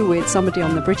show with somebody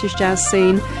on the British jazz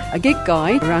scene, a gig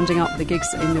guide rounding up the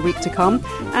gigs in the week to come,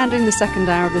 and in the second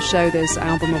hour of the show there's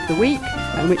Album of the Week,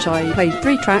 in which I play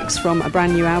 3 tracks from a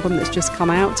brand new album that's just come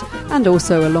out, and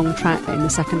also a long track in the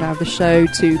second hour of the show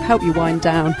to help you wind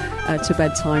down to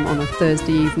bedtime on a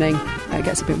Thursday evening. It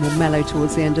gets a bit more mellow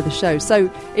towards the end of the show.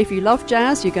 So if you love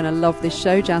jazz, you're going to love this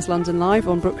show, Jazz London Live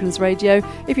on Brooklands Radio.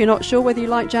 If you're not sure whether you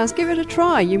like jazz, give it a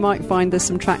try. You might find there's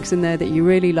some tracks in there that you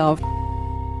really love.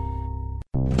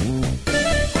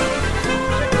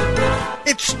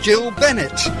 It's Jill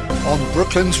Bennett on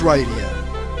Brooklands Radio.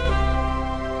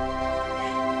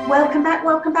 Welcome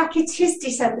back. It is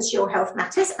December's Your Health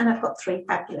Matters, and I've got 3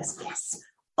 fabulous guests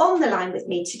on the line with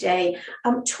me today.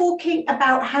 I'm talking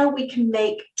about how we can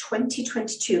make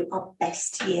 2022 our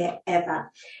best year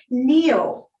ever.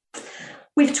 Neil,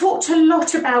 we've talked a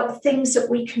lot about things that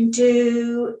we can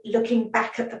do, looking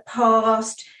back at the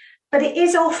past, but it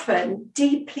is often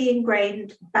deeply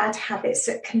ingrained bad habits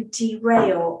that can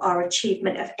derail our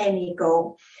achievement of any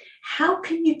goal. How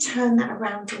can you turn that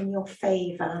around in your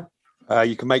favour?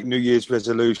 You can make New Year's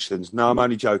resolutions. No, I'm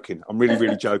only joking. I'm really,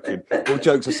 really joking. All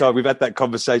jokes aside, we've had that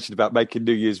conversation about making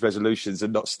New Year's resolutions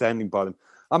and not standing by them.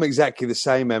 I'm exactly the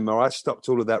same, Emma. I stopped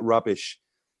all of that rubbish,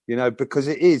 because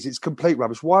it's complete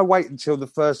rubbish. Why wait until the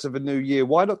first of a new year?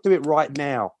 Why not do it right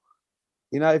now?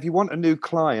 If you want a new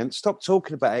client, stop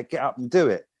talking about it, get up and do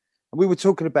it. And we were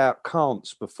talking about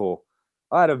can'ts before.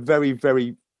 I had a very,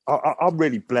 very, I'm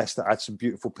really blessed that I had some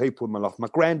beautiful people in my life. My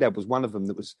granddad was one of them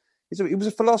he was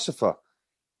a philosopher.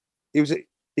 He was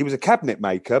a cabinet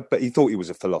maker, but he thought he was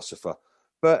a philosopher.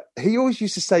 But he always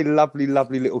used to say lovely,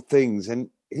 lovely little things. And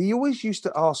he always used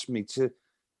to ask me to,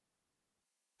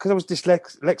 because I was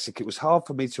dyslexic, it was hard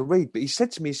for me to read. But he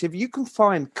said to me, if you can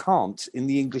find can't in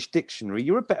the English dictionary,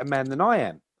 you're a better man than I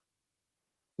am.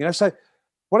 So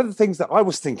one of the things that I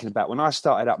was thinking about when I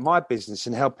started up my business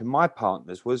and helping my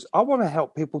partners was I want to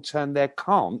help people turn their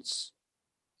can'ts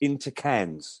into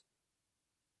cans.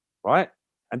 Right?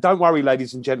 And don't worry,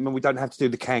 ladies and gentlemen, we don't have to do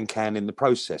the can in the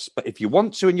process. But if you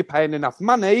want to and you're paying enough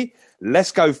money,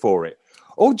 let's go for it.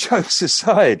 All jokes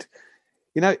aside,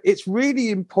 it's really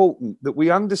important that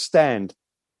we understand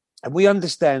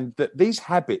that these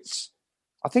habits,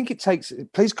 I think it takes,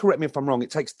 please correct me if I'm wrong,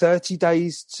 it takes 30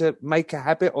 days to make a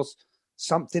habit or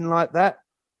something like that.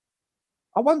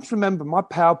 I once remember my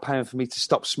pal paying for me to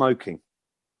stop smoking.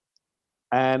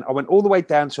 And I went all the way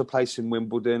down to a place in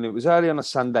Wimbledon. It was early on a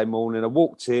Sunday morning. I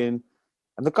walked in,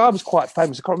 and the guy was quite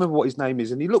famous. I can't remember what his name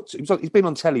is. And he's been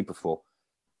on telly before.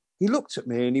 He looked at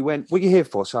me and he went, "What are you here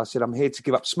for?" So I said, "I'm here to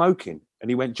give up smoking." And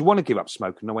he went, "Do you want to give up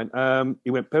smoking?" And I went,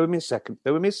 he went, bear with me a second.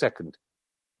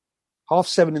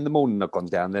 7:30 in the morning, I'd gone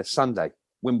down there, Sunday,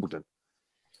 Wimbledon.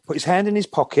 Put his hand in his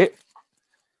pocket,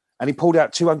 and he pulled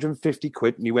out 250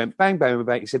 quid, and he went, bang, bang,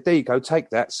 bang. He said, "There you go,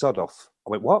 take that, sod off." I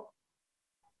went, "What?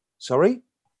 Sorry?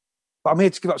 But I'm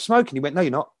here to give up smoking." He went, "No, you're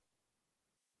not.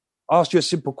 I asked you a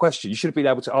simple question. You should have been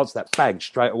able to answer that bang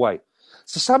straight away."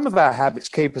 So some of our habits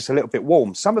keep us a little bit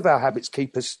warm. Some of our habits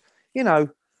keep us, a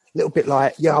little bit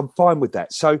like, yeah, I'm fine with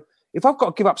that. So if I've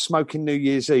got to give up smoking New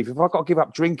Year's Eve, if I've got to give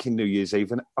up drinking New Year's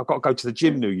Eve, and I've got to go to the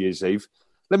gym New Year's Eve,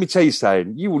 let me tell you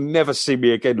something, you will never see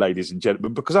me again, ladies and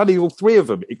gentlemen, because I need all 3 of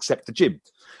them except the gym.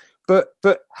 But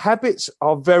habits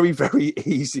are very, very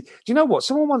easy. Do you know what?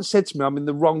 Someone once said to me, I'm in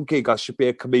the wrong gig. I should be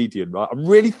a comedian, right? I'm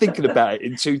really thinking about it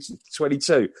in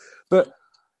 2022. But,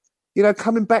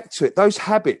 coming back to it, those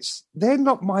habits, they're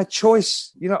not my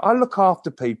choice. I look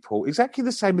after people exactly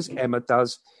the same as Emma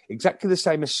does, exactly the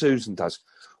same as Susan does.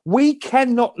 We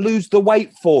cannot lose the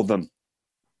weight for them.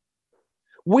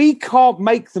 We can't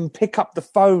make them pick up the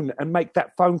phone and make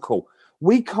that phone call.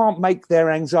 We can't make their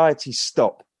anxiety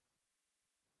stop.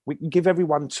 We can give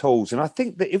everyone tools. And I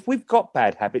think that if we've got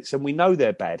bad habits and we know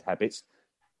they're bad habits,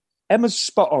 Emma's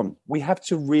spot on. We have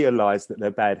to realise that they're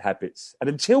bad habits. And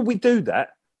until we do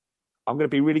that, I'm going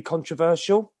to be really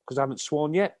controversial because I haven't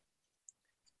sworn yet.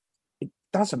 It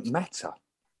doesn't matter.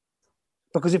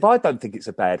 Because if I don't think it's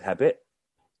a bad habit,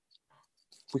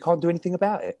 we can't do anything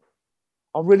about it.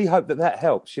 I really hope that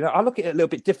helps. You know, I look at it a little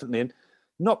bit differently, and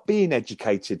not being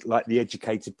educated like the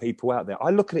educated people out there. I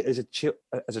look at it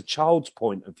as a child's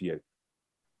point of view.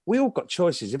 We all got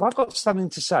choices. If I've got something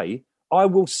to say, I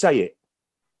will say it.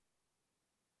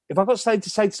 If I've got something to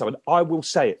say to someone, I will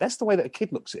say it. That's the way that a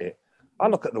kid looks at it. I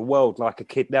look at the world like a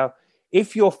kid. Now,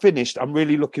 if you're finished, I'm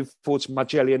really looking forward to my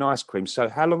jelly and ice cream. So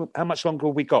how much longer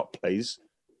have we got, please?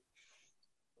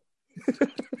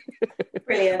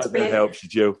 Brilliant. That helps you,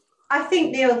 Jill. I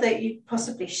think, Neil, that you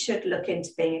possibly should look into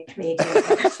being a comedian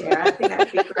next year. I think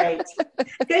that'd be great.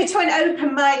 Go to an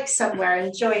open mic somewhere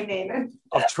and join in.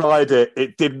 I've tried it.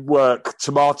 It didn't work.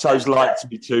 Tomatoes liked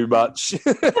me too much.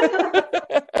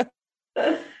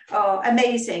 Oh,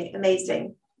 amazing,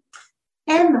 amazing.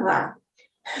 Emma,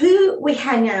 who we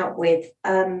hang out with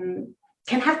can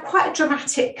have quite a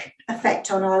dramatic effect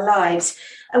on our lives.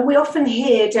 And we often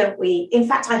hear, don't we? In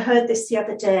fact, I heard this the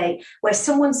other day where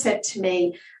someone said to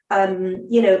me,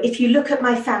 if you look at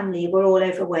my family, we're all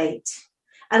overweight.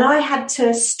 And I had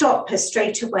to stop her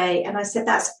straight away. And I said,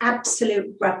 that's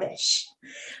absolute rubbish.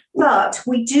 But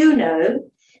we do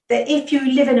know that if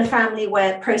you live in a family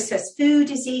where processed food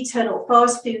is eaten or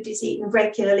fast food is eaten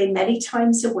regularly many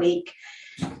times a week,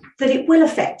 that it will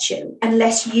affect you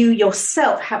unless you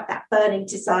yourself have that burning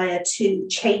desire to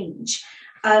change.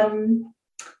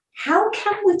 How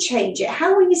can we change it?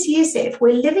 How easy is it if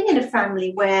we're living in a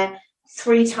family where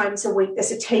 3 times a week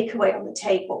there's a takeaway on the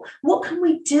table? What can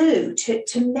we do to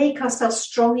make ourselves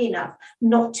strong enough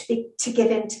not to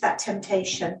give in to that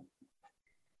temptation?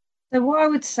 So what I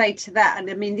would say to that, and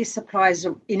I mean, this applies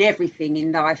in everything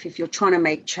in life, if you're trying to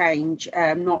make change,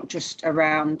 not just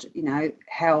around,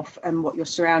 health and what you're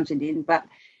surrounded in, but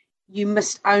you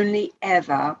must only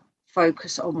ever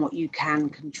focus on what you can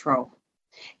control.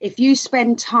 If you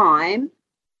spend time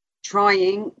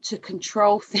trying to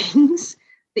control things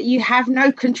that you have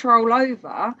no control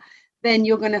over, then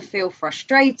you're going to feel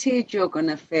frustrated, you're going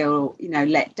to feel,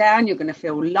 let down, you're going to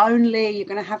feel lonely, you're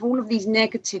going to have all of these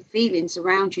negative feelings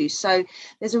around you. So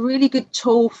there's a really good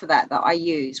tool for that I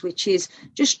use, which is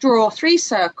just draw 3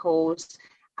 circles,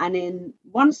 and in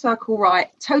one circle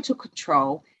write total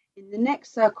control, in the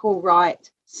next circle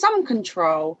write some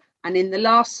control, and in the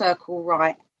last circle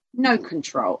write no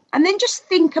control. And then just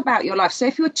think about your life. So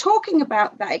if you were talking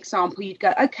about that example, you'd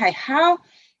go, okay, how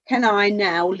can I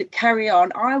now carry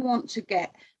on? I want to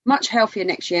get much healthier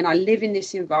next year and I live in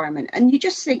this environment. And you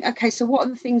just think, okay, so what are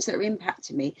the things that are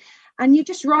impacting me? And you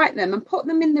just write them and put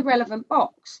them in the relevant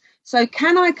box. So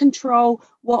can I control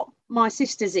what my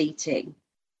sister's eating?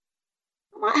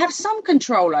 I might have some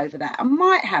control over that. I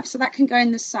might have, so that can go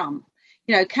in the sum.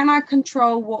 Can I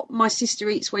control what my sister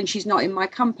eats when she's not in my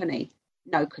company?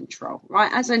 No control,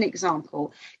 right? As an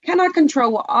example, can I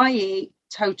control what I eat?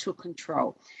 Total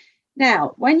control.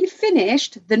 Now, when you've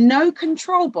finished, the no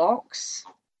control box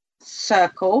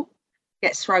circle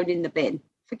gets thrown in the bin.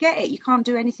 Forget it. You can't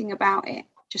do anything about it.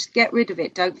 Just get rid of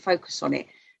it. Don't focus on it.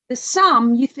 The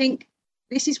sum, you think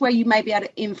this is where you may be able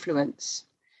to influence.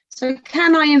 So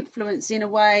can I influence in a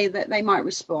way that they might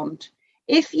respond?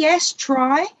 If yes,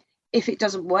 try. If it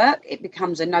doesn't work, it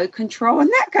becomes a no control, and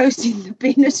that goes in the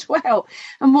bin as well.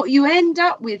 And what you end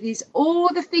up with is all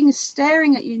the things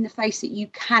staring at you in the face that you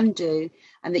can do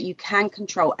and that you can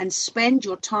control, and spend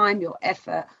your time, your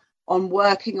effort on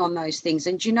working on those things.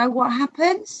 And do you know what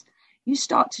happens? You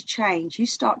start to change. You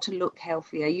start to look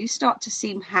healthier. You start to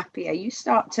seem happier.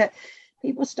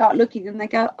 People start looking and they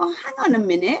go, oh, hang on a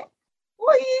minute.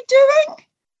 What are you doing?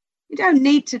 You don't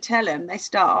need to tell them. They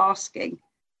start asking.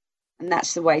 And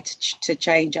that's the way to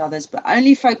change others, but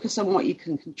only focus on what you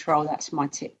can control. That's my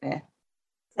tip there.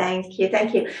 Thank you.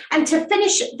 And to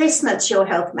finish this month's Your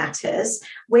Health Matters,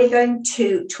 we're going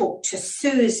to talk to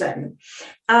Susan.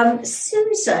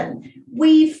 Susan,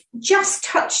 we've just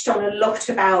touched on a lot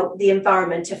about the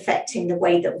environment affecting the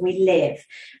way that we live,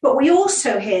 but we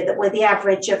also hear that we're the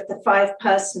average of the 5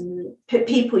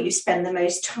 people you spend the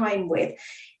most time with.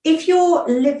 If you're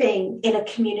living in a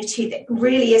community that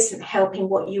really isn't helping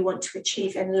what you want to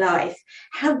achieve in life,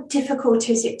 how difficult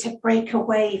is it to break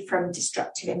away from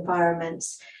destructive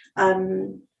environments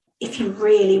if you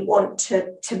really want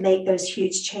to make those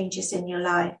huge changes in your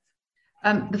life?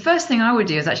 The first thing I would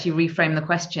do is actually reframe the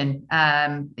question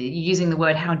using the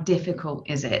word, how difficult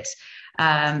is it?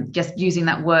 Just using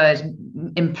that word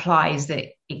implies that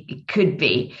it could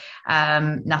be.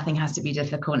 Nothing has to be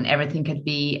difficult, and everything could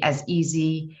be as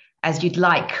easy as you'd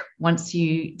like once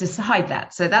you decide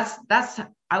that. So that's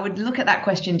I would look at that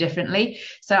question differently.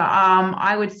 So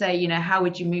I would say, how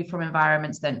would you move from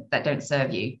environments that don't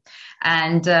serve you?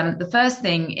 And the first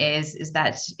thing is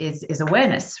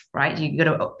awareness, right? You've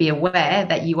got to be aware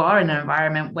that you are in an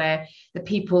environment where the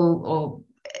people or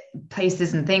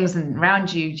places and things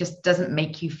around you just doesn't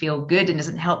make you feel good and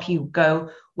doesn't help you go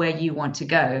where you want to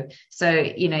go. So,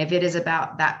 if it is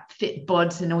about that fit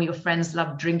bods and all your friends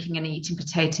love drinking and eating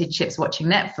potato chips, watching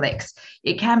Netflix,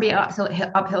 it can be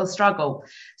an uphill struggle.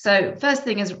 So first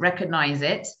thing is recognize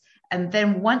it. And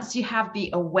then once you have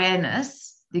the awareness,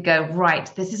 you go,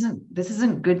 right, this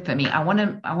isn't good for me. I want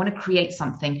to create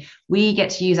something. We get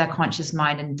to use our conscious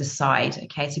mind and decide,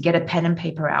 okay, so get a pen and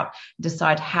paper out,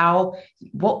 decide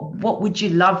what would you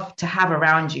love to have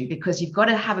around you? Because you've got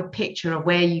to have a picture of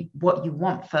what you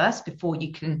want first before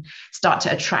you can start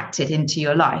to attract it into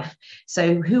your life.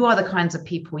 So who are the kinds of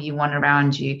people you want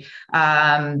around you?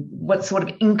 What sort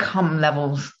of income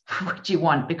levels would you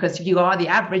want? Because if you are the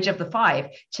average of the 5,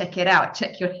 check it out.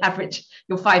 Check your average,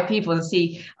 your 5 people, and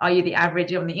see, are you the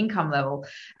average on the income level?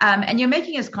 And you're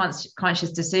making a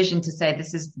conscious decision to say,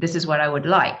 this is what I would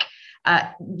like.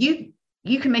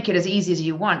 You can make it as easy as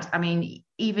you want. I mean,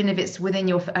 even if it's within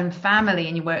your own family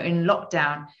and you were in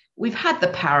lockdown, we've had the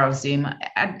power of Zoom.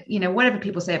 And, whatever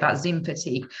people say about Zoom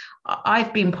fatigue,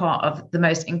 I've been part of the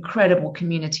most incredible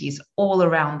communities all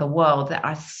around the world that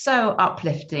are so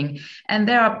uplifting. And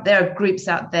there are groups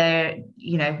out there,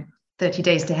 30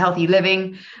 Days to Healthy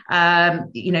Living,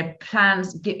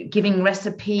 plans, giving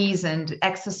recipes and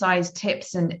exercise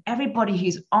tips, and everybody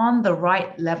who's on the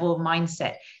right level of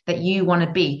mindset that you want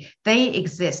to be, they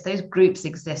exist. Those groups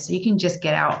exist. So you can just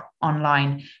get out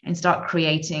online and start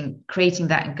creating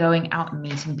that and going out and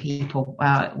meeting people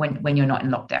when you're not in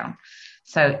lockdown.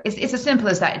 So it's as simple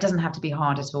as that. It doesn't have to be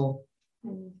hard at all.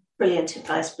 Brilliant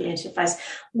advice.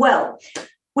 Well,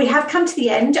 we have come to the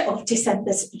end of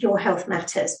December's Your Health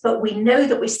Matters, but we know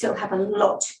that we still have a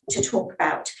lot to talk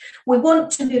about. We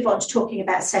want to move on to talking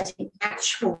about setting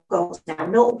actual goals now,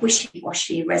 not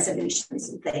wishy-washy resolutions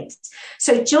and things.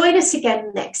 So join us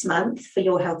again next month for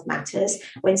Your Health Matters,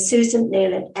 when Susan,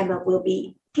 Neil and Emma will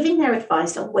be giving their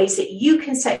advice on ways that you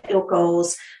can set your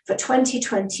goals for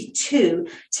 2022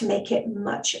 to make it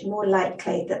much more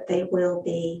likely that they will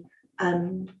be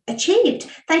achieved.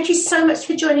 Thank you so much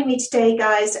for joining me today,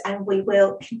 guys, and we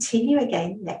will continue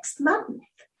again next month.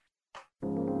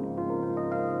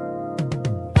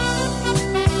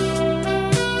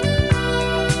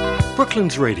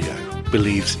 Brooklands Radio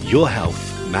believes your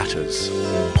health matters.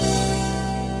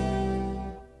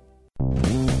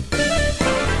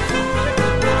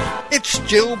 It's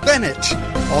Jill Bennett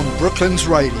on Brooklands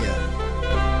Radio.